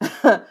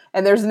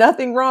 and there's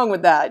nothing wrong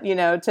with that,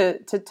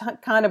 to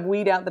kind of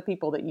weed out the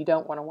people that you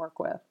don't want to work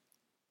with,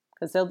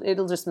 because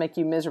it'll just make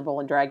you miserable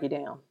and drag you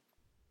down.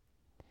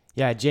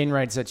 Yeah, Jane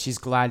writes that she's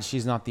glad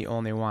she's not the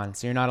only one,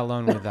 so you're not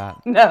alone with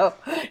that. No,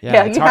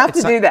 yeah, you have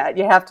to do that.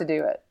 You have to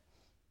do it.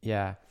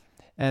 Yeah,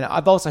 and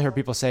I've also heard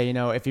people say,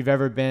 if you've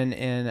ever been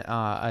in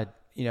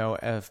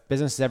if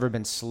business has ever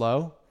been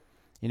slow,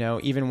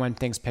 even when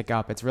things pick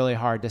up, it's really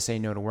hard to say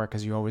no to work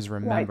because you always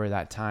remember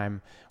that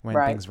time when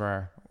things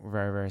were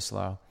very, very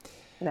slow.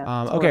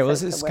 No, okay, well,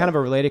 this is kind of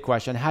a related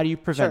question. How do you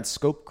prevent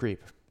scope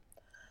creep?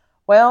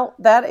 Well,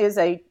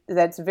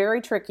 that's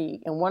very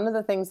tricky. And one of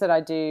the things that I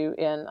do,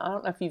 and I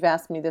don't know if you've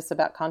asked me this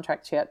about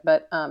contracts yet,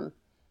 but I'm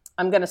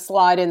going to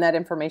slide in that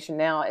information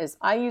now, is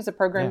I use a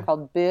program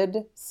called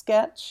Bid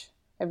Sketch.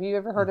 Have you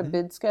ever heard of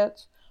Bid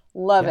Sketch?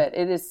 Love it.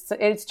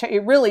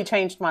 It really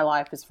changed my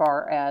life as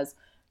far as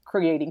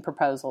creating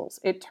proposals.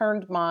 It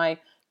turned my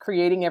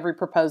creating every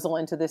proposal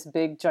into this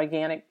big,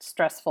 gigantic,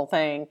 stressful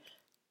thing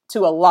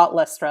to a lot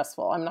less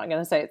stressful. I'm not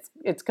going to say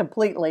it's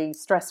completely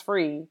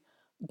stress-free,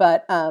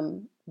 but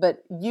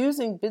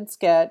using Bid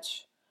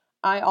Sketch,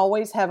 I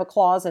always have a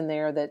clause in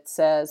there that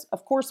says,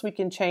 of course, we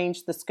can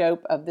change the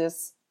scope of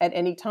this at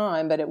any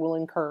time, but it will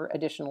incur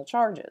additional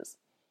charges.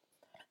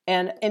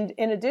 And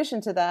in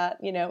addition to that,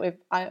 if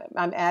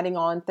I'm adding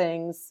on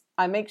things,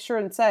 I make sure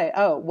and say,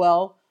 oh,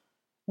 well,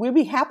 we'd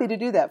be happy to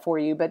do that for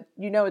you, but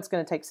it's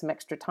going to take some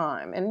extra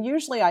time. And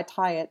usually I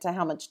tie it to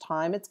how much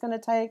time it's going to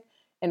take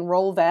and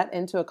roll that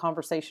into a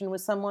conversation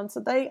with someone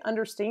so they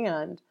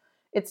understand.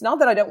 It's not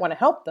that I don't want to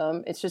help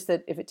them. It's just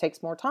that if it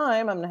takes more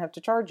time, I'm going to have to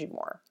charge you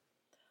more.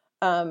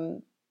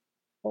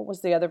 What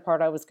was the other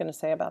part I was going to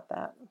say about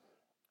that?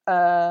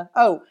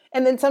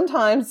 And then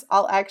sometimes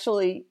I'll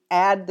actually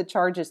add the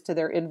charges to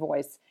their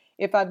invoice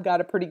if I've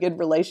got a pretty good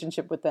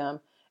relationship with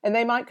them. And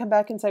they might come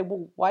back and say,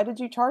 well, why did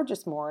you charge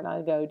us more? And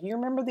I go, do you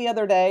remember the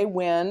other day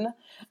when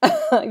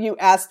you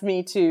asked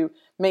me to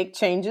make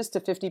changes to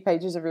 50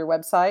 pages of your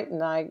website?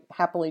 And I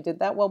happily did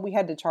that. Well, we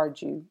had to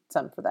charge you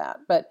some for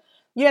that. But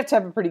you have to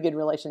have a pretty good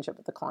relationship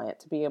with the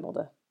client to be able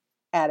to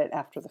add it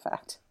after the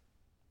fact.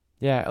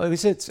 Yeah, at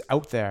least it's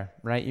out there,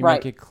 right? You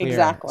make it clear.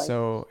 Exactly.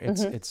 So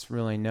it's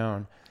really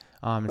known.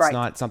 It's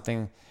not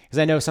something, because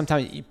I know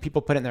sometimes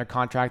people put it in their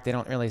contract, they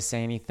don't really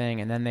say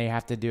anything, and then they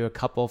have to do a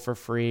couple for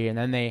free, and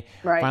then they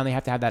finally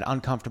have to have that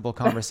uncomfortable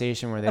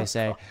conversation where they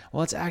say,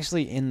 well, it's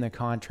actually in the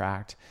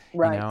contract,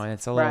 and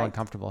it's a little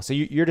uncomfortable. So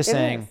you're just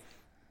saying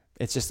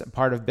it's just a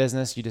part of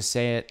business. You just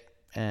say it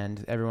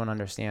and everyone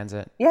understands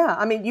it. Yeah.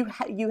 I mean, you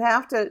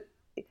have to,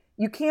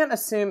 you can't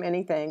assume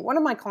anything. One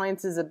of my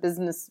clients is a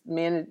business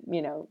man,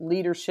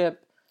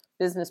 leadership,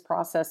 business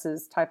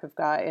processes type of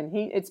guy. And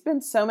it's been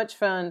so much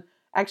fun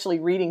actually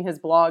reading his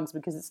blogs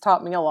because it's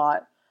taught me a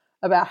lot.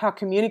 about how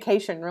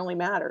communication really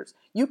matters.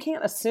 You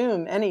can't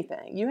assume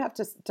anything. You have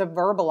to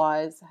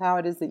verbalize how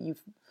it is that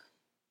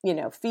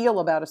feel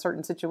about a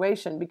certain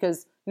situation,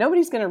 because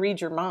nobody's going to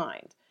read your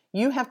mind.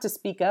 You have to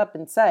speak up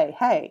and say,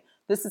 hey,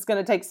 this is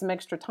going to take some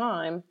extra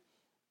time.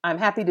 I'm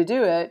happy to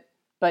do it,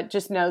 but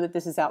just know that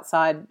this is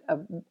outside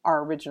of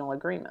our original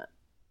agreement.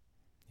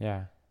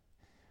 Yeah.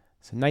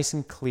 So nice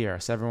and clear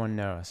so everyone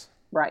knows.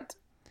 Right.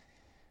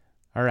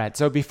 All right.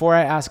 So before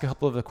I ask a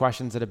couple of the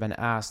questions that have been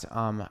asked,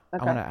 I want to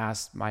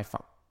ask I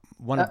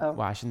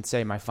shouldn't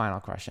say my final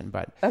question,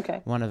 but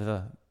one of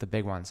the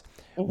big ones.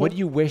 Mm-hmm. What do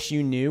you wish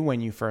you knew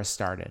when you first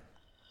started?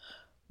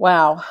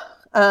 Wow.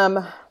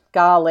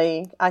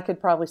 Golly, I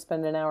could probably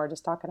spend an hour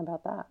just talking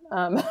about that.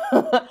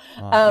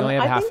 You only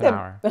have half an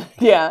hour.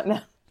 Yeah. No.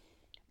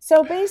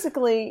 So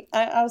basically,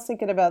 I was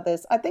thinking about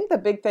this. I think the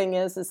big thing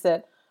is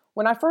that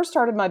when I first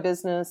started my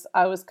business,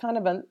 I was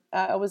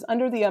I was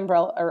under the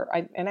umbrella,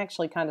 and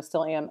actually kind of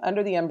still am,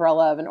 under the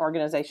umbrella of an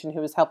organization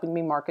who was helping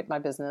me market my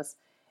business.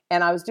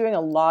 And I was doing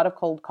a lot of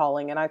cold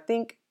calling. And I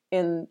think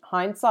in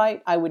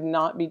hindsight, I would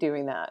not be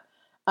doing that.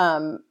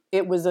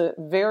 It was a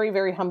very,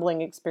 very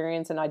humbling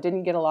experience, and I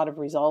didn't get a lot of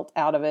result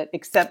out of it,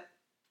 except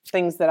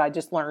things that I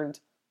just learned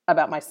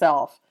about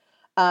myself.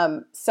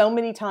 So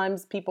many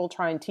times people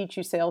try and teach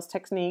you sales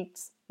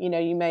techniques.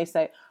 You may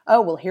say,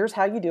 oh, well, here's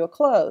how you do a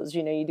close.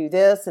 You do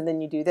this and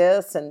then you do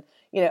this. And,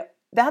 you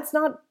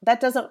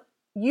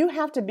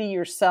have to be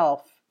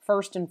yourself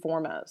first and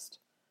foremost.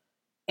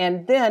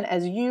 And then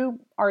as you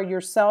are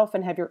yourself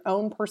and have your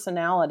own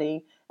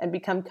personality and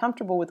become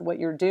comfortable with what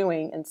you're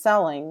doing and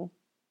selling,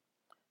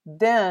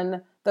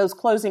 then those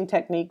closing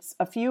techniques,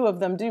 a few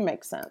of them do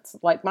make sense.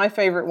 Like my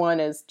favorite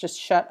one is just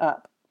shut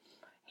up.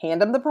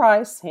 Hand them the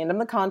price, hand them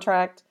the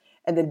contract,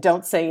 and then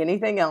don't say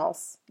anything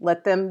else.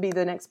 Let them be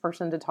the next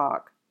person to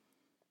talk.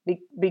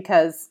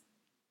 Because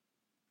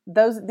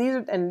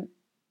and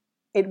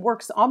it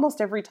works almost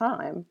every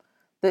time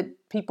that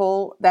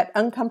that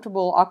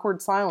uncomfortable,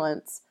 awkward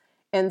silence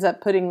ends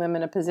up putting them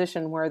in a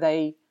position where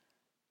they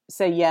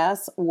say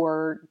yes,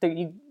 or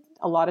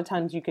a lot of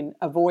times you can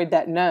avoid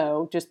that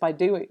no just by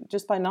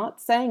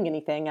not saying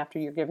anything after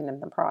you're giving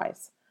them the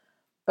price.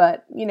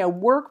 But,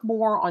 work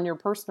more on your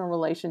personal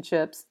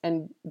relationships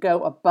and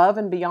go above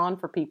and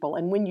beyond for people.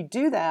 And when you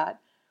do that,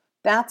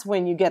 that's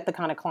when you get the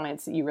kind of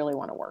clients that you really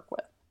want to work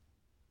with.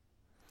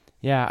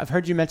 Yeah, I've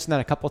heard you mention that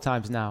a couple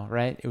times now,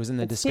 right? It was in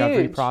the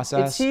discovery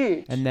process. It's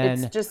huge. And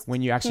then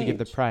when you actually give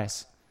the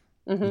price,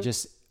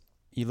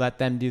 you let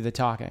them do the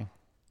talking.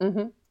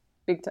 Mm-hmm.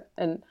 Big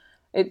time.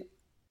 And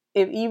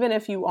even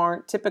if you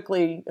aren't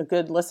typically a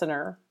good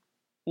listener,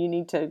 you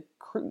need to,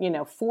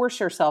 force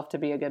yourself to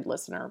be a good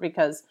listener,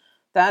 because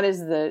that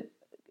is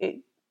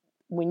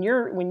when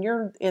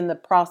you're in the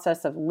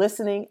process of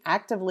listening,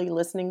 actively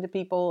listening to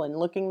people and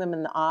looking them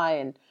in the eye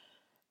and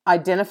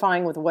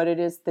identifying with what it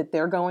is that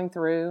they're going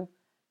through,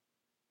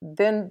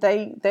 then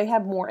they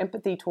have more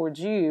empathy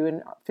towards you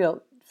and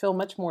feel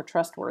much more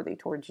trustworthy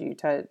towards you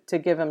to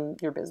give them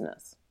your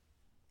business.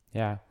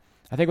 Yeah.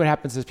 I think what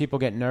happens is people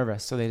get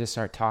nervous, so they just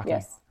start talking,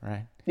 yes.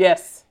 Right?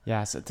 Yes.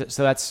 Yeah, so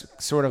that's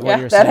sort of what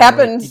you're saying. That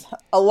happens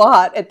a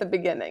lot at the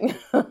beginning.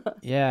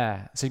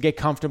 Yeah, so get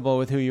comfortable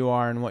with who you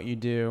are and what you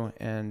do,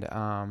 and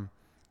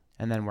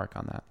then work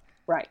on that.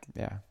 Right.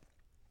 Yeah.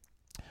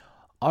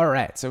 All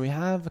right, so we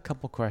have a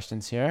couple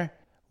questions here.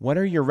 What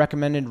are your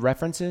recommended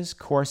references,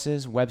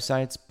 courses,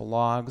 websites,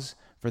 blogs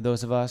for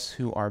those of us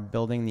who are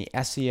building the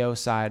SEO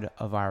side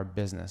of our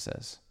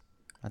businesses?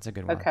 That's a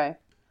good one. Okay.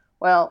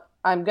 Well,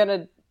 I'm going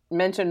to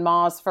mention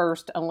Moz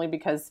first, only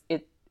because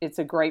it's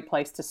a great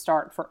place to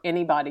start for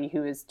anybody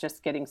who is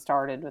just getting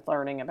started with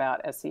learning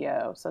about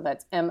SEO. So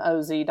that's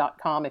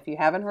moz.com if you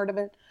haven't heard of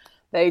it.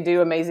 They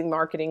do amazing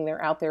marketing.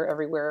 They're out there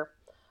everywhere.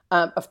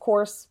 Of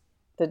course,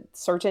 the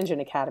Search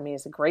Engine Academy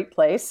is a great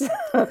place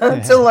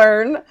to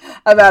learn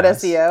about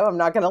SEO. I'm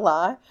not going to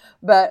lie.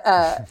 But,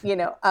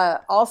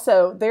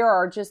 also there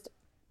are just,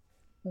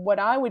 what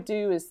I would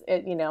do is,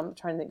 I'm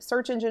trying to think,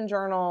 Search Engine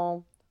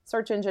Journal,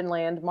 Search Engine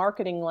Land,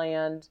 Marketing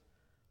Land,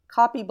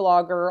 Copy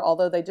Blogger,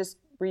 although they just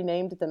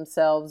renamed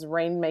themselves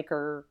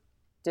Rainmaker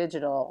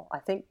Digital. I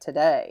think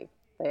today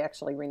they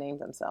actually renamed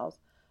themselves.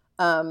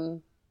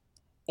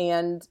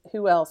 And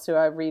who else do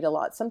I read a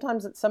lot?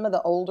 Sometimes it's some of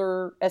the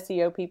older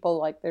SEO people,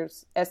 like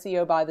there's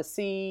SEO by the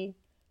Sea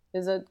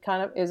is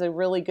a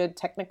really good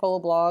technical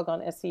blog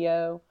on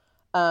SEO.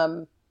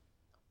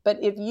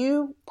 But if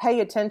you pay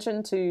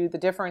attention to the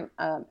different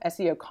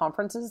SEO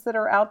conferences that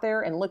are out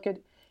there and look at,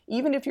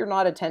 even if you're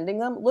not attending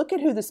them, look at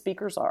who the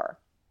speakers are.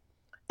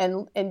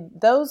 And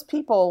those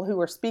people who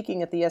are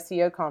speaking at the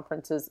SEO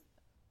conferences,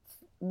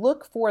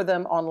 look for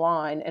them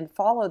online and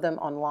follow them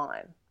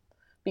online.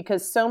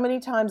 Because so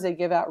many times they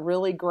give out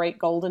really great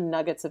golden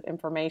nuggets of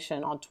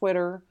information on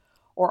Twitter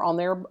or on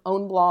their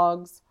own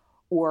blogs,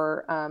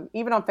 or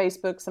even on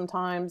Facebook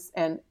sometimes,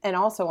 and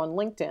also on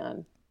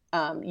LinkedIn.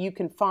 You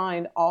can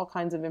find all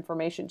kinds of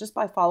information just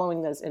by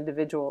following those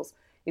individuals.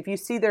 If you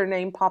see their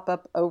name pop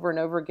up over and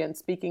over again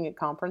speaking at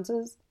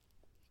conferences,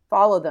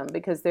 follow them,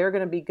 because they're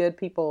going to be good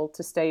people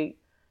to stay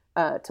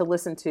to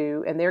listen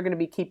to, and they're going to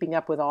be keeping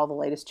up with all the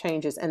latest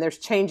changes. And there's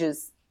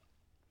changes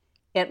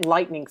at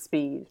lightning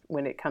speed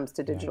when it comes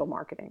to digital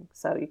marketing.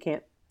 So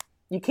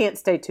you can't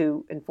stay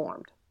too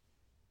informed.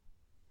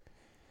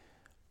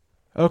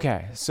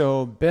 Okay,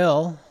 so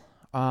Bill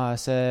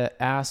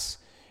asks,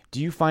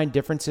 do you find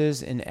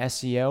differences in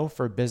SEO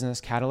for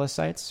Business Catalyst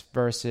sites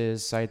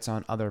versus sites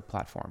on other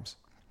platforms?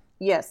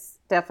 Yes,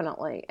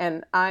 definitely.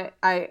 And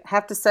I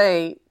have to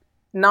say,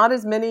 not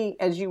as many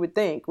as you would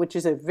think, which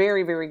is a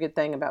very, very good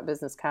thing about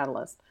Business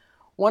Catalyst.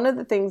 One of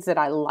the things that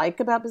I like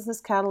about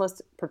Business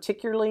Catalyst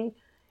particularly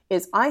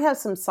is I have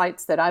some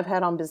sites that I've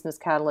had on Business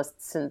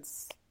Catalyst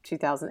since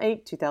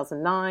 2008,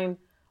 2009,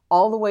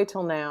 all the way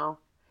till now.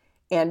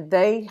 And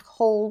they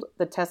hold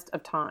the test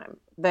of time.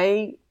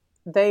 They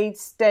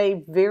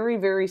stay very,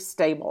 very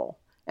stable.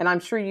 And I'm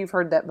sure you've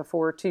heard that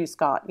before too,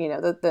 Scott. You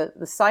know,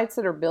 the sites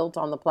that are built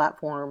on the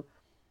platform,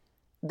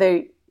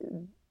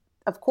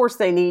 of course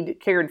they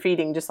need care and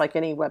feeding just like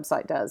any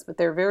website does, but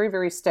they're very,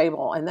 very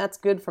stable. And that's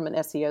good from an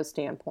SEO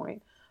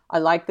standpoint. I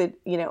like that,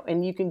 you know,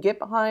 and you can get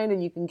behind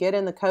and you can get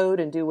in the code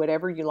and do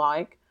whatever you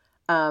like.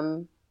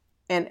 And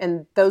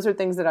those are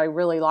things that I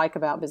really like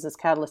about Business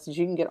Catalyst is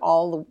you can get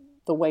all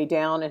the way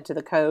down into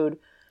the code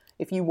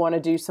if you want to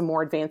do some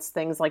more advanced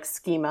things like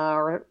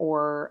schema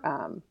or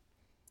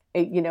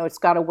it's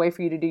got a way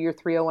for you to do your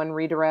 301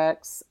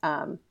 redirects.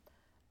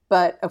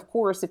 But of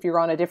course, if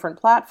you're on a different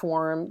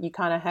platform, you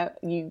kind of have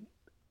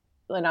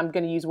and I'm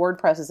going to use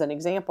WordPress as an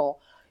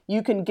example,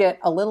 you can get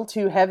a little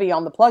too heavy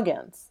on the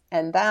plugins.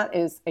 And that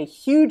is a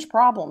huge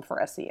problem for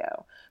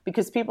SEO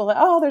because people say,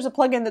 oh, there's a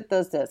plugin that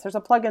does this. There's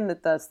a plugin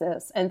that does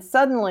this. And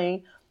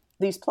suddenly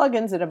these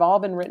plugins that have all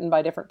been written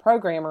by different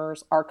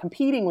programmers are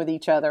competing with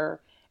each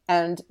other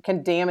and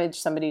can damage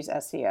somebody's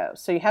SEO.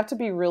 So you have to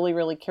be really,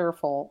 really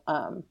careful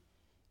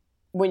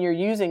when you're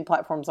using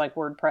platforms like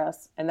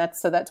WordPress. And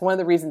that's one of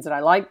the reasons that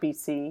I like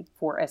BC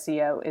for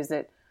SEO is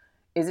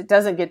it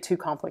doesn't get too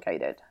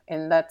complicated.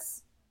 And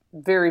that's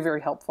very,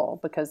 very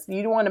helpful because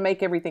you want to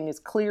make everything as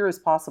clear as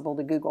possible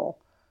to Google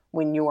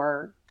when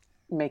you're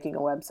making a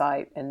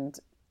website and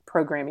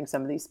programming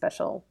some of these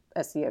special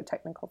SEO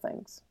technical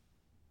things.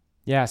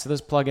 Yeah, so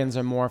those plugins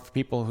are more for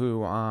people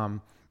who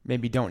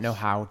maybe don't know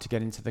how to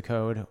get into the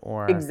code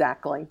or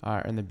exactly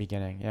are in the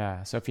beginning.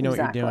 Yeah, so if you know what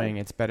you're doing,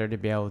 it's better to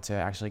be able to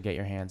actually get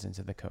your hands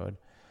into the code.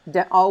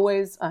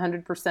 Always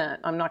 100%.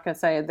 I'm not going to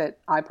say that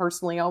I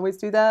personally always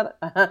do that.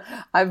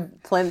 I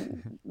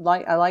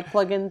like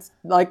plugins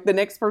like the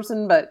next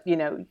person, but you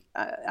know,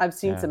 I've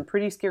seen some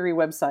pretty scary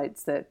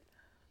websites that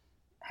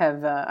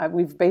have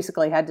we've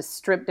basically had to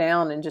strip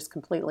down and just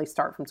completely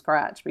start from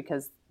scratch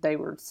because they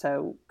were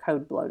so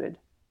code bloated.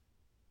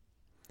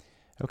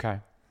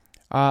 Okay.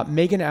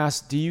 Megan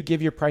asks, do you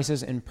give your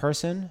prices in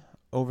person,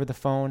 over the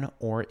phone,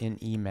 or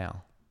in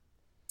email?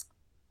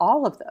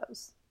 All of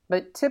those.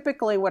 But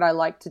typically what I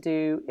like to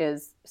do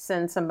is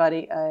send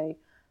somebody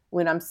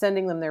when I'm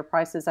sending them their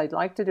prices, I'd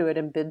like to do it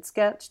in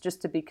BidSketch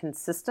just to be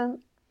consistent.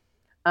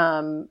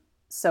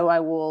 So I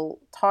will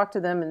talk to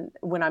them, and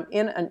when I'm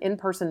in an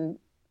in-person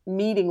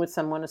meeting with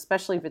someone,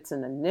 especially if it's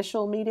an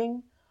initial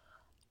meeting,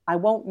 I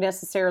won't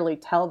necessarily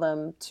tell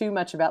them too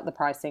much about the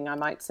pricing. I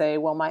might say,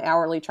 well, my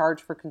hourly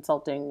charge for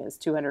consulting is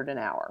 $200 an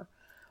hour.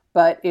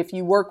 But if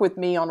you work with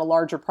me on a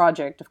larger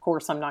project, of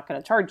course, I'm not going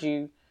to charge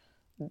you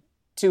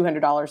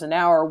 $200 an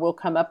hour. We'll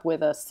come up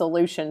with a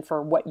solution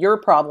for what your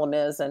problem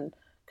is and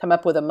come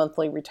up with a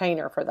monthly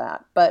retainer for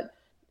that. But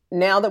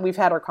now that we've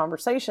had our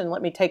conversation,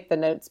 let me take the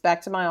notes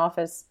back to my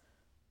office,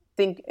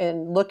 think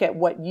and look at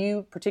what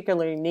you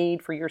particularly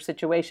need for your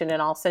situation,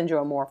 and I'll send you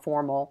a more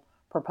formal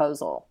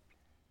proposal.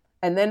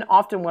 And then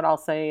often what I'll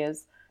say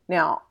is,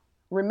 now,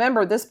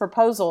 remember this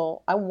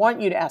proposal, I want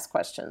you to ask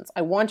questions.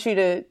 I want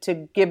you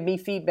to give me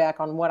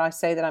feedback on what I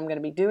say that I'm going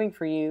to be doing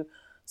for you.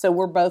 So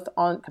we're both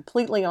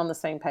completely on the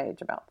same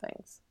page about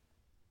things.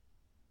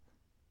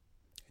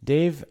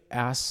 Dave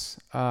asks,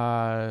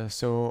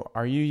 so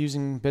are you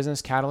using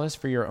Business Catalyst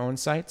for your own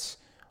sites?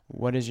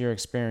 What is your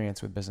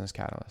experience with Business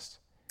Catalyst?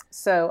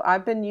 So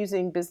I've been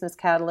using Business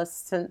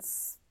Catalyst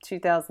since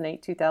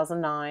 2008,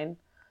 2009.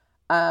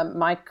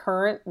 My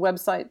current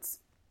websites,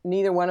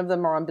 neither one of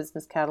them are on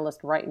Business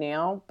Catalyst right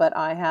now, but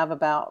I have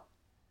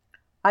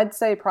I'd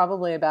say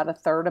probably about a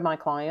third of my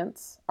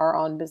clients are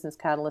on Business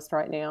Catalyst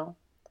right now.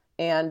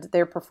 And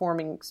they're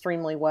performing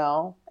extremely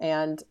well.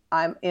 And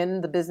I'm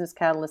in the Business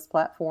Catalyst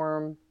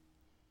platform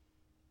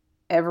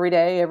every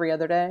day, every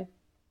other day,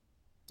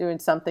 doing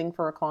something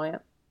for a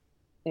client.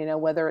 You know,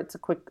 whether it's a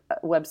quick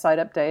website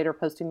update or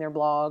posting their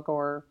blog,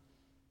 or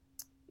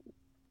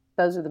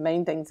those are the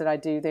main things that I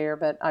do there.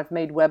 But I've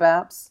made web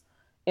apps.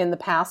 In the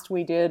past,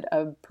 we did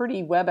a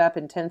pretty web app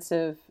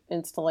intensive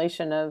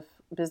installation of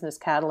Business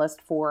Catalyst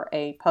for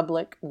a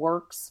public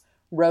works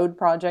road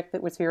project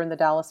that was here in the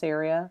Dallas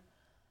area.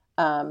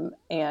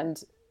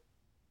 And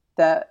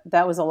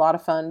that was a lot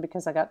of fun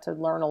because I got to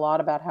learn a lot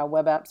about how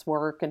web apps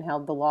work and how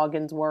the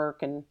logins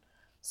work. And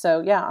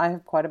so, yeah, I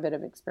have quite a bit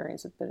of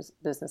experience with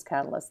Business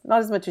Catalyst.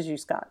 Not as much as you,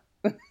 Scott,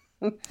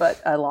 but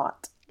a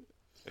lot.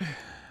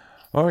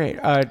 All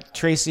right.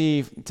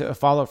 Tracy, to a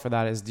follow up for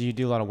that is, do you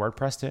do a lot of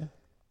WordPress too?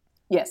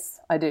 Yes,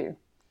 I do.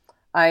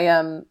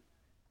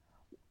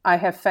 I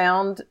have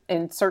found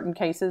in certain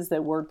cases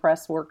that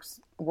WordPress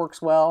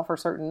works well for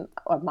certain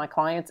of my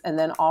clients, and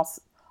then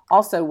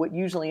also what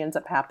usually ends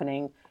up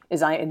happening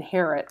is I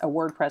inherit a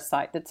WordPress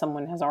site that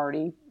someone has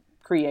already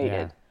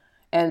created. Yeah.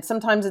 And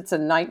sometimes it's a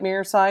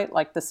nightmare site,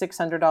 like the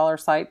 $600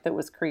 site that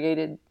was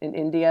created in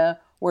India,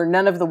 where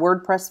none of the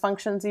WordPress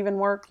functions even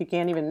work. You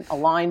can't even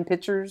align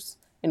pictures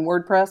in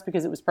WordPress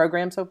because it was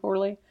programmed so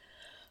poorly.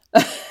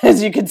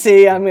 As you can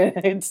see,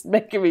 it's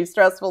making me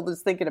stressful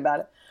just thinking about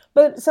it.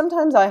 But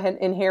sometimes I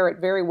inherit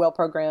very well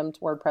programmed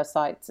WordPress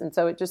sites, and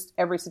so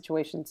every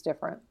situation is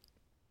different.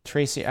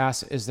 Tracy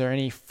asks, is there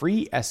any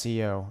free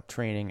SEO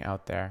training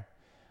out there?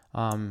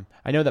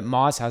 I know that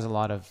Moz has a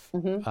lot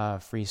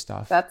of free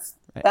stuff. That's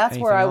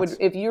Anything where I else? would,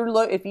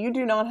 if you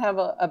do not have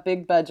a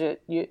big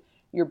budget,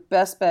 your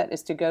best bet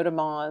is to go to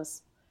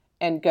Moz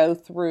and go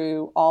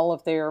through all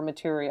of their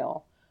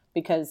material,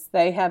 because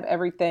they have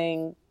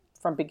everything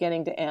from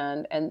beginning to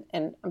end. And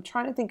I'm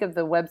trying to think of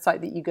the website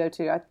that you go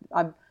to.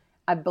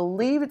 I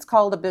believe it's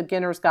called A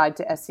Beginner's Guide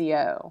to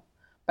SEO,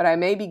 but I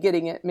may be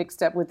getting it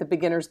mixed up with the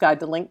Beginner's Guide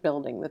to Link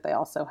Building that they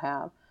also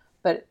have.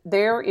 But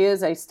there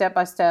is a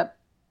step-by-step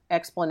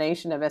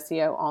explanation of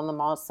SEO on the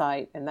Moz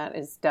site, and that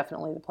is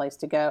definitely the place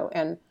to go.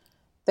 And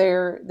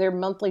their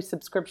monthly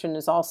subscription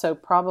is also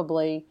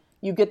probably,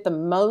 you get the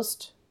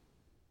most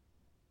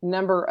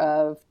number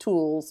of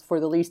tools for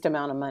the least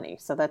amount of money.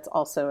 So that's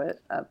also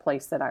a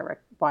place that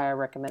why I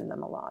recommend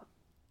them a lot.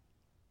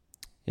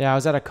 Yeah, I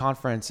was at a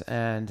conference,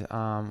 and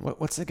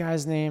what's the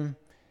guy's name?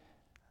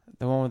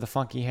 The one with the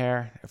funky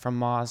hair from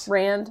Moz?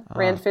 Rand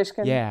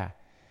Fishkin?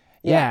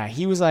 Yeah.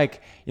 He was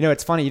like,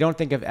 it's funny. You don't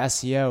think of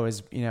SEO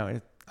as,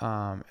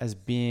 as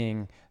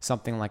being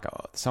something like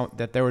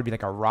that there would be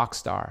like a rock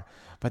star.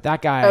 But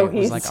that guy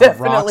was like a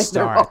rock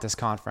star at this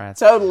conference.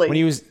 Totally. When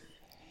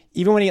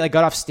he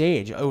got off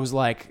stage, it was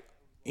like,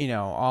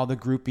 all the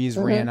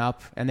groupies ran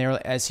up, and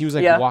as he was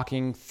like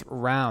walking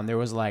around, there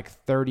was like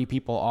 30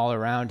 people all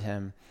around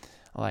him.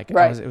 Like,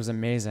 right. It was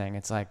amazing.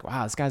 It's like,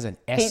 wow, this guy's an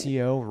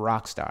SEO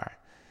rock star.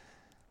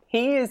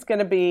 He is going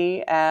to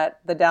be at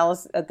the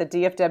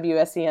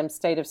DFW SEM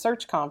State of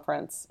Search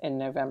Conference in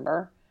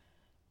November.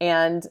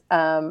 And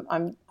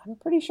I'm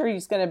pretty sure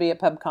he's going to be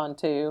at PubCon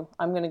too.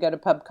 I'm going to go to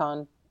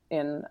PubCon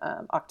in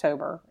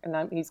October,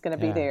 and he's going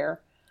to be there.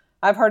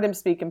 I've heard him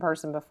speak in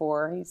person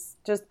before. He's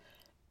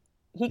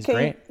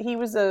great. He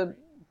was a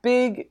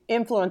big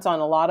influence on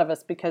a lot of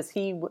us because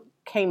he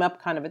came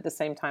up kind of at the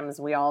same time as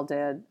we all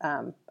did.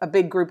 A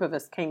big group of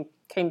us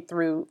came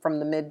through from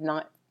the mid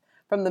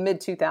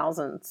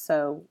 2000s.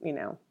 So,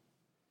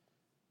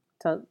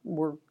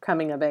 we're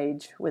coming of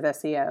age with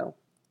SEO.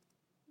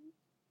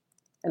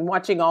 And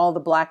watching all the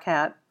black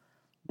hat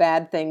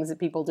bad things that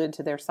people did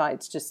to their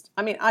sites.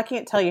 I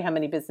can't tell you how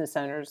many business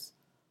owners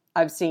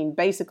I've seen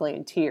basically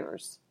in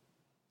tears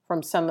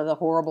from some of the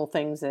horrible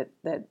things that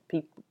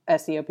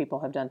SEO people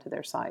have done to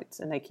their sites,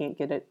 and they can't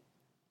get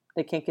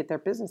their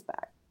business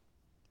back.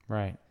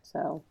 Right.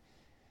 So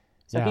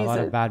yeah, a lot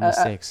of bad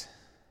mistakes.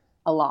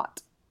 A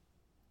lot.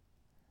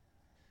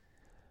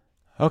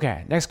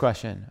 Okay, next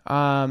question.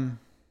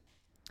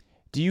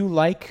 Do you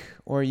like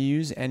or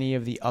use any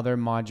of the other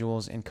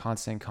modules in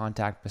Constant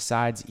Contact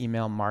besides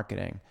email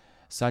marketing,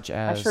 such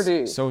as I sure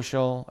do.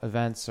 social,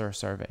 events, or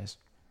surveys?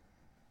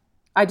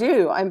 I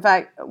do. In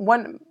fact,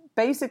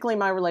 basically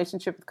my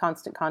relationship with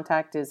Constant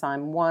Contact is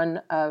I'm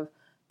one of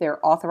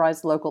their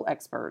authorized local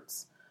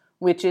experts,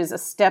 which is a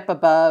step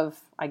above,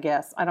 I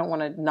guess. I don't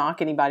want to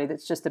knock anybody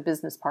that's just a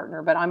business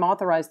partner, but I'm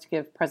authorized to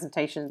give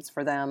presentations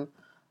for them,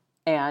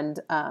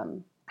 and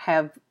I'm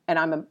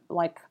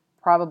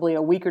probably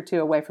a week or two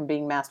away from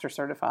being master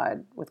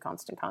certified with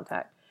Constant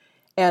Contact.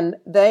 And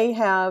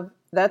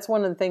that's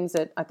one of the things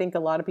that I think a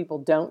lot of people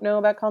don't know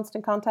about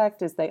Constant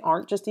Contact is they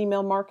aren't just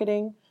email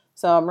marketing.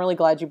 So I'm really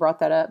glad you brought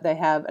that up. They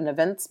have an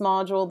events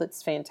module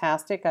that's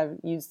fantastic. I've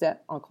used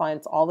that on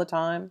clients all the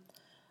time.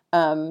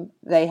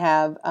 They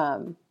have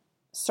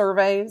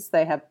surveys,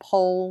 they have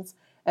polls,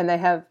 and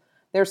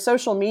their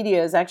social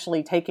media is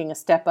actually taking a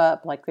step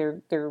up. Like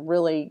they're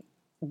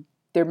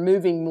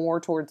moving more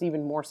towards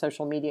even more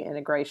social media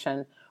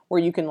integration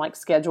where you can like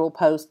schedule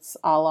posts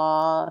a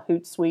la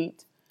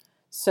Hootsuite.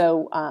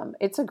 So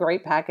it's a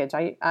great package.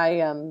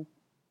 I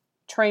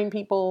train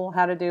people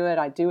how to do it.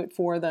 I do it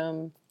for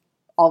them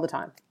all the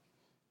time.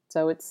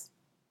 So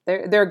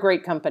they're a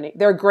great company.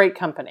 They're a great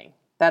company.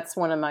 That's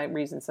one of my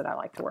reasons that I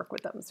like to work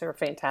with them. They're a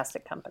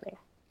fantastic company.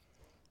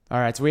 All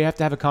right, so we have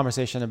to have a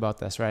conversation about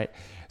this, right?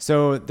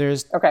 So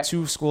there's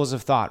two schools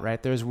of thought,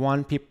 right? There's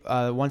one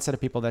set of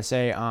people that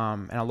say,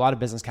 and a lot of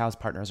business catalyst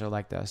partners are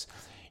like this,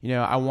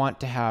 I want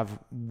to have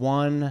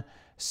one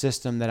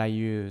system that I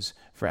use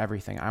for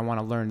everything. I want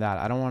to learn that.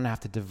 I don't want to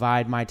have to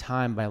divide my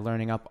time by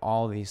learning up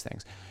all these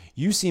things.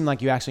 You seem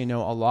like you actually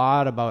know a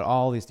lot about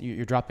all these.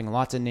 You're dropping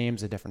lots of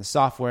names of different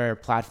software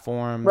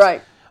platforms.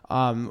 Right.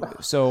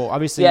 So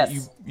obviously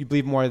yes. you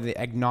believe more of the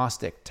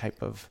agnostic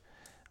type of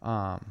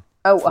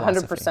Oh,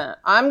 philosophy. 100%.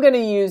 I'm going to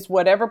use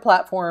whatever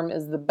platform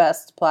is the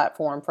best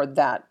platform for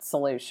that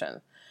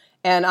solution.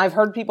 And I've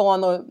heard people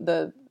on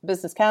the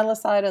Business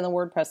Catalyst side and the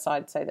WordPress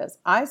side say this.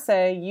 I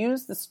say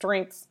use the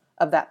strengths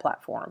of that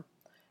platform.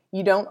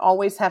 You don't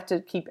always have to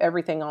keep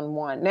everything on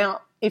one.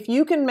 Now, if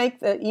you can make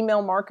the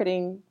email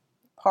marketing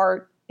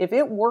part, if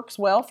it works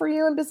well for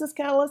you in Business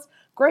Catalyst,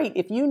 great.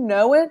 If you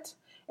know it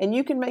and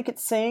you can make it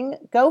sing,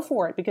 go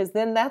for it, because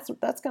then that's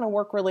going to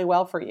work really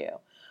well for you.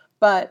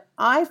 But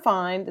I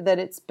find that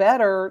it's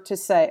better to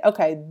say,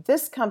 okay,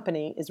 this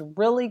company is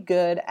really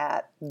good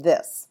at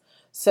this.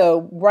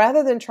 So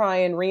rather than try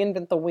and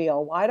reinvent the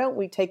wheel, why don't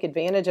we take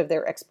advantage of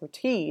their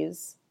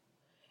expertise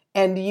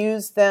and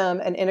use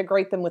them and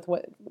integrate them with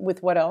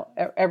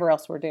whatever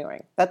else we're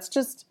doing? That's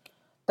just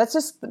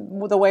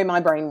the way my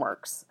brain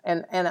works.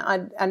 And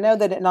I know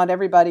that not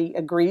everybody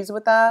agrees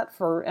with that.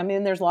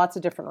 There's lots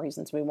of different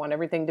reasons. We want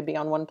everything to be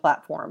on one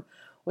platform.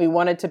 We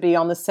want it to be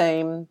on the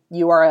same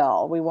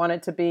URL. We want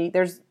it to be,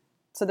 there's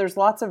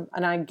lots of,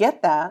 and I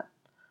get that,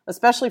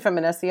 especially from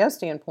an SEO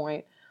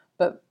standpoint,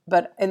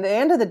 but in the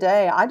end of the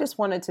day, I just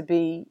want it to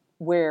be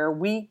where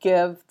we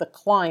give the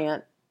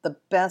client the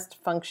best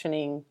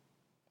functioning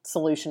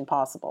solution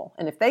possible.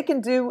 And if they can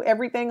do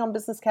everything on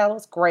Business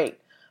Catalyst, great.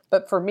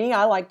 But for me,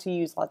 I like to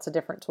use lots of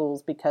different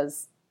tools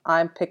because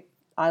I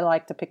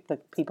like to pick the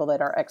people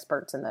that are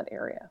experts in that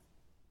area.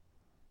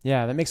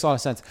 Yeah, that makes a lot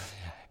of sense.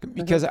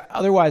 Because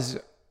otherwise,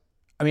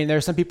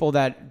 there's some people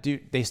that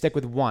they stick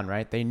with one,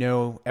 right? They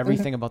know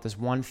everything about this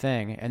one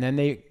thing, and then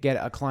they get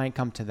a client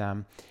come to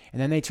them,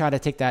 and then they try to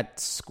take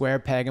that square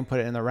peg and put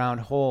it in the round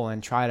hole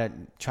and try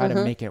to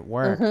make it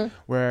work.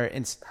 Where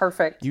it's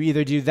perfect. You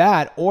either do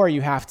that or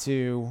you have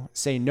to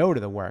say no to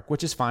the work,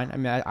 which is fine.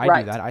 I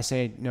do that. I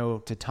say no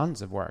to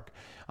tons of work.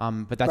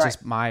 But that's just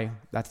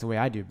that's the way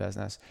I do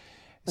business.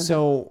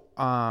 So,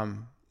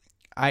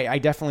 I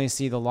definitely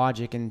see the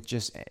logic in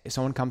just if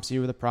someone comes to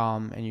you with a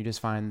problem and you just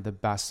find the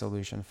best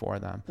solution for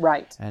them.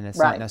 Right. And it's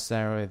not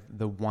necessarily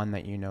the one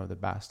that you know the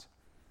best.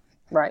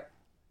 Right.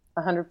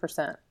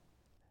 100%.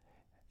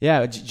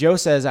 Yeah. Joe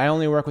says, I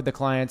only work with the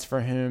clients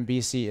for whom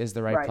BC is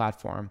the right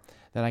platform,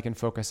 that I can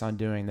focus on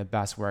doing the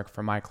best work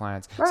for my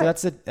clients. Right.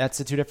 So that's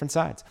the two different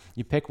sides.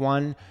 You pick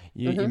one,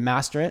 you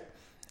master it.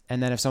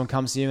 And then if someone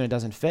comes to you and it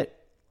doesn't fit,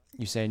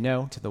 you say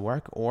no to the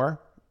work,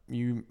 or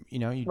you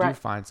do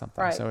find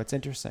something. Right. So it's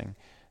interesting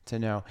to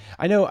know.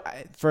 I know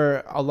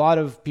for a lot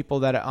of people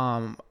that,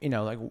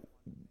 like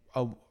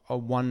a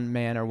one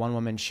man or one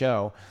woman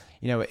show,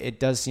 it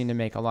does seem to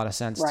make a lot of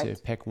sense to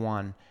pick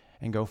one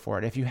and go for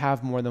it. If you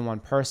have more than one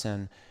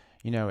person,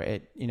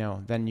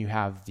 then you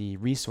have the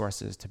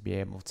resources to be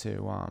able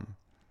to learn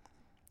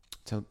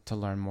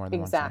more than one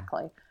thing.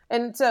 Exactly.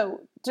 And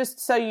so just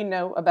so you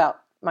know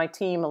about my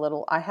team a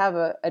little, I have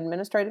an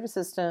administrative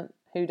assistant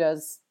who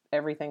does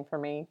everything for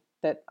me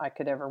that I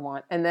could ever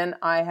want. And then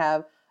I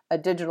have a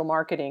digital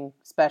marketing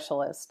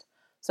specialist.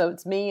 So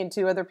it's me and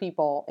two other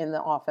people in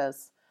the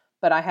office,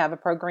 but I have a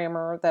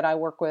programmer that I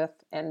work with,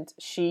 and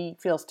she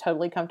feels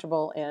totally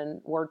comfortable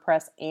in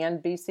WordPress and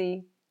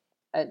BC,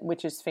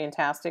 which is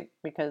fantastic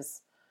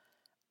because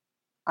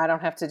I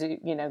don't have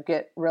to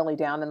get really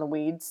down in the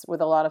weeds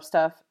with a lot of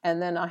stuff. And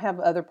then I have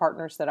other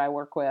partners that I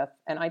work with,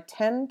 and I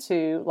tend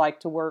to like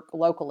to work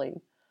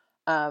locally.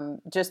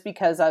 Just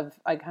because I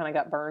kind of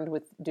got burned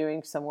with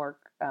doing some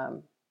work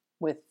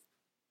with,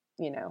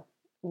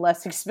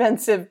 less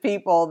expensive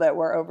people that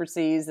were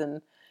overseas,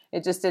 and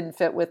it just didn't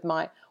fit with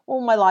my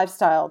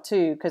lifestyle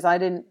too, because I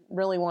didn't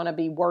really want to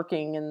be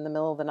working in the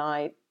middle of the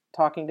night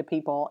talking to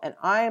people. And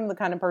I am the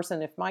kind of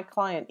person, if my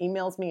client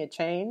emails me a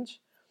change,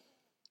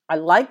 I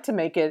like to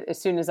make it as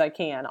soon as I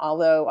can.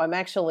 Although I'm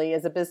actually,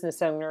 as a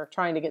business owner,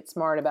 trying to get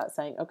smart about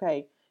saying,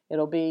 okay,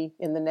 it'll be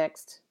in the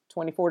next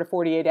 24 to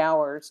 48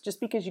 hours, just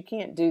because you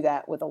can't do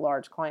that with a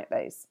large client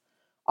base,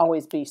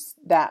 always be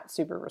that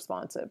super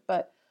responsive.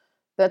 But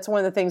that's one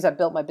of the things I've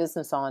built my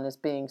business on, is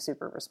being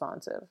super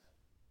responsive.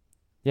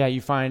 Yeah,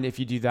 you find if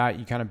you do that,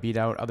 you kind of beat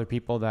out other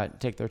people that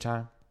take their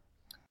time.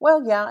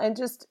 Well, yeah, and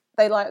just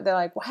they're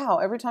like, wow,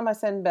 every time I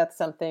send Beth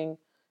something,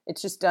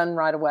 it's just done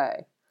right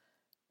away.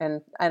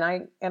 And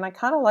I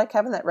kind of like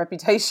having that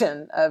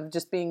reputation of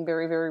just being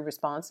very, very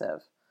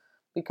responsive,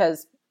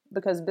 because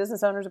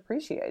business owners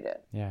appreciate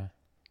it. Yeah.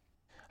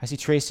 I see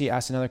Tracy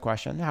asked another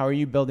question. How are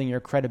you building your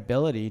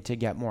credibility to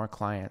get more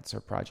clients or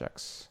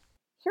projects?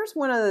 Here's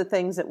one of the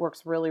things that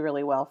works really,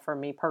 really well for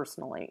me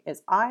personally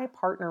is I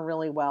partner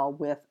really well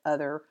with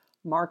other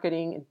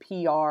marketing and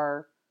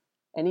PR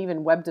and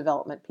even web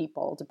development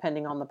people,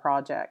 depending on the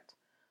project.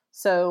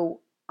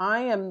 So I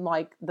am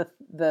like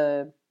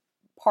the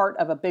part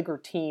of a bigger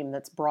team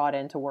that's brought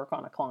in to work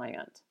on a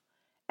client.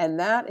 And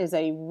that is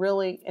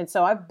and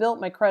so I've built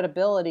my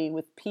credibility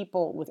with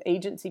people, with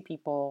agency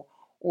people,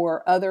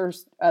 or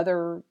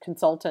other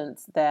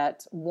consultants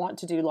that want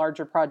to do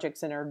larger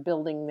projects and are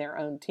building their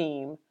own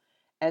team.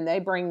 And they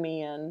bring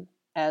me in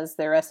as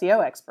their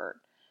SEO expert.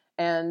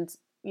 And,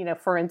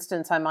 for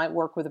instance, I might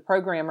work with a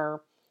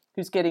programmer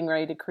who's getting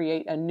ready to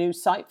create a new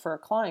site for a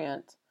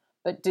client,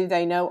 but do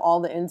they know all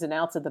the ins and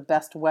outs of the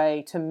best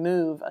way to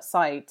move a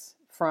site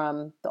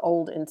from the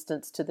old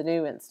instance to the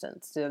new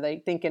instance? Are they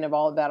thinking of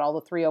about all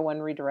the 301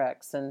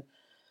 redirects? And,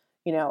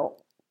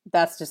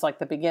 that's just like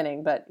the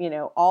beginning, but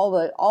all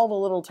the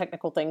little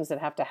technical things that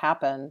have to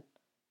happen.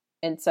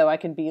 And so I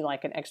can be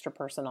like an extra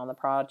person on the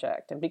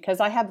project. And because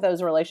I have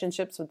those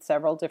relationships with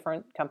several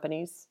different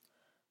companies,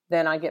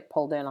 then I get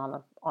pulled in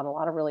on a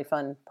lot of really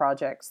fun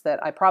projects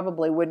that I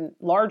probably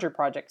wouldn't, larger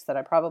projects that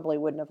I probably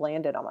wouldn't have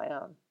landed on my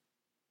own.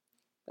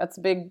 That's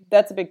a big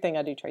thing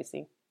I do,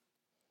 Tracy.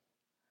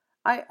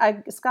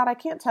 Scott, I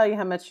can't tell you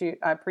how much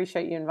I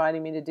appreciate you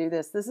inviting me to do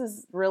this. This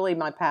is really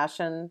my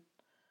passion.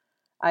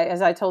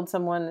 As I told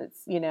someone,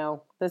 it's,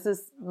 this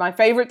is my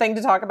favorite thing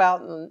to talk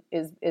about, and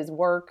is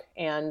work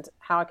and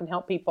how I can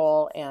help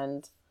people.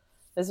 And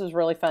this was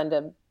really fun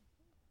to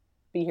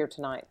be here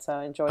tonight. So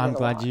I enjoyed it. I'm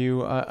glad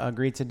you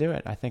agreed to do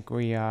it. I think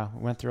we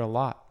went through a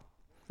lot.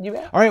 You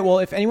bet. All right. Well,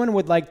 if anyone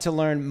would like to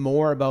learn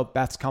more about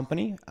Beth's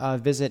company,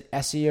 visit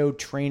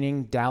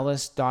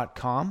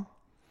SEOtrainingdallas.com.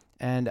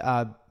 And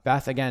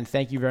Beth, again,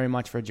 thank you very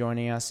much for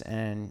joining us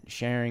and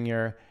sharing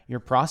your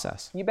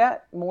process. You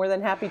bet. More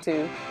than happy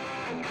to.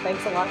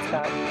 Thanks a lot,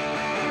 Scott.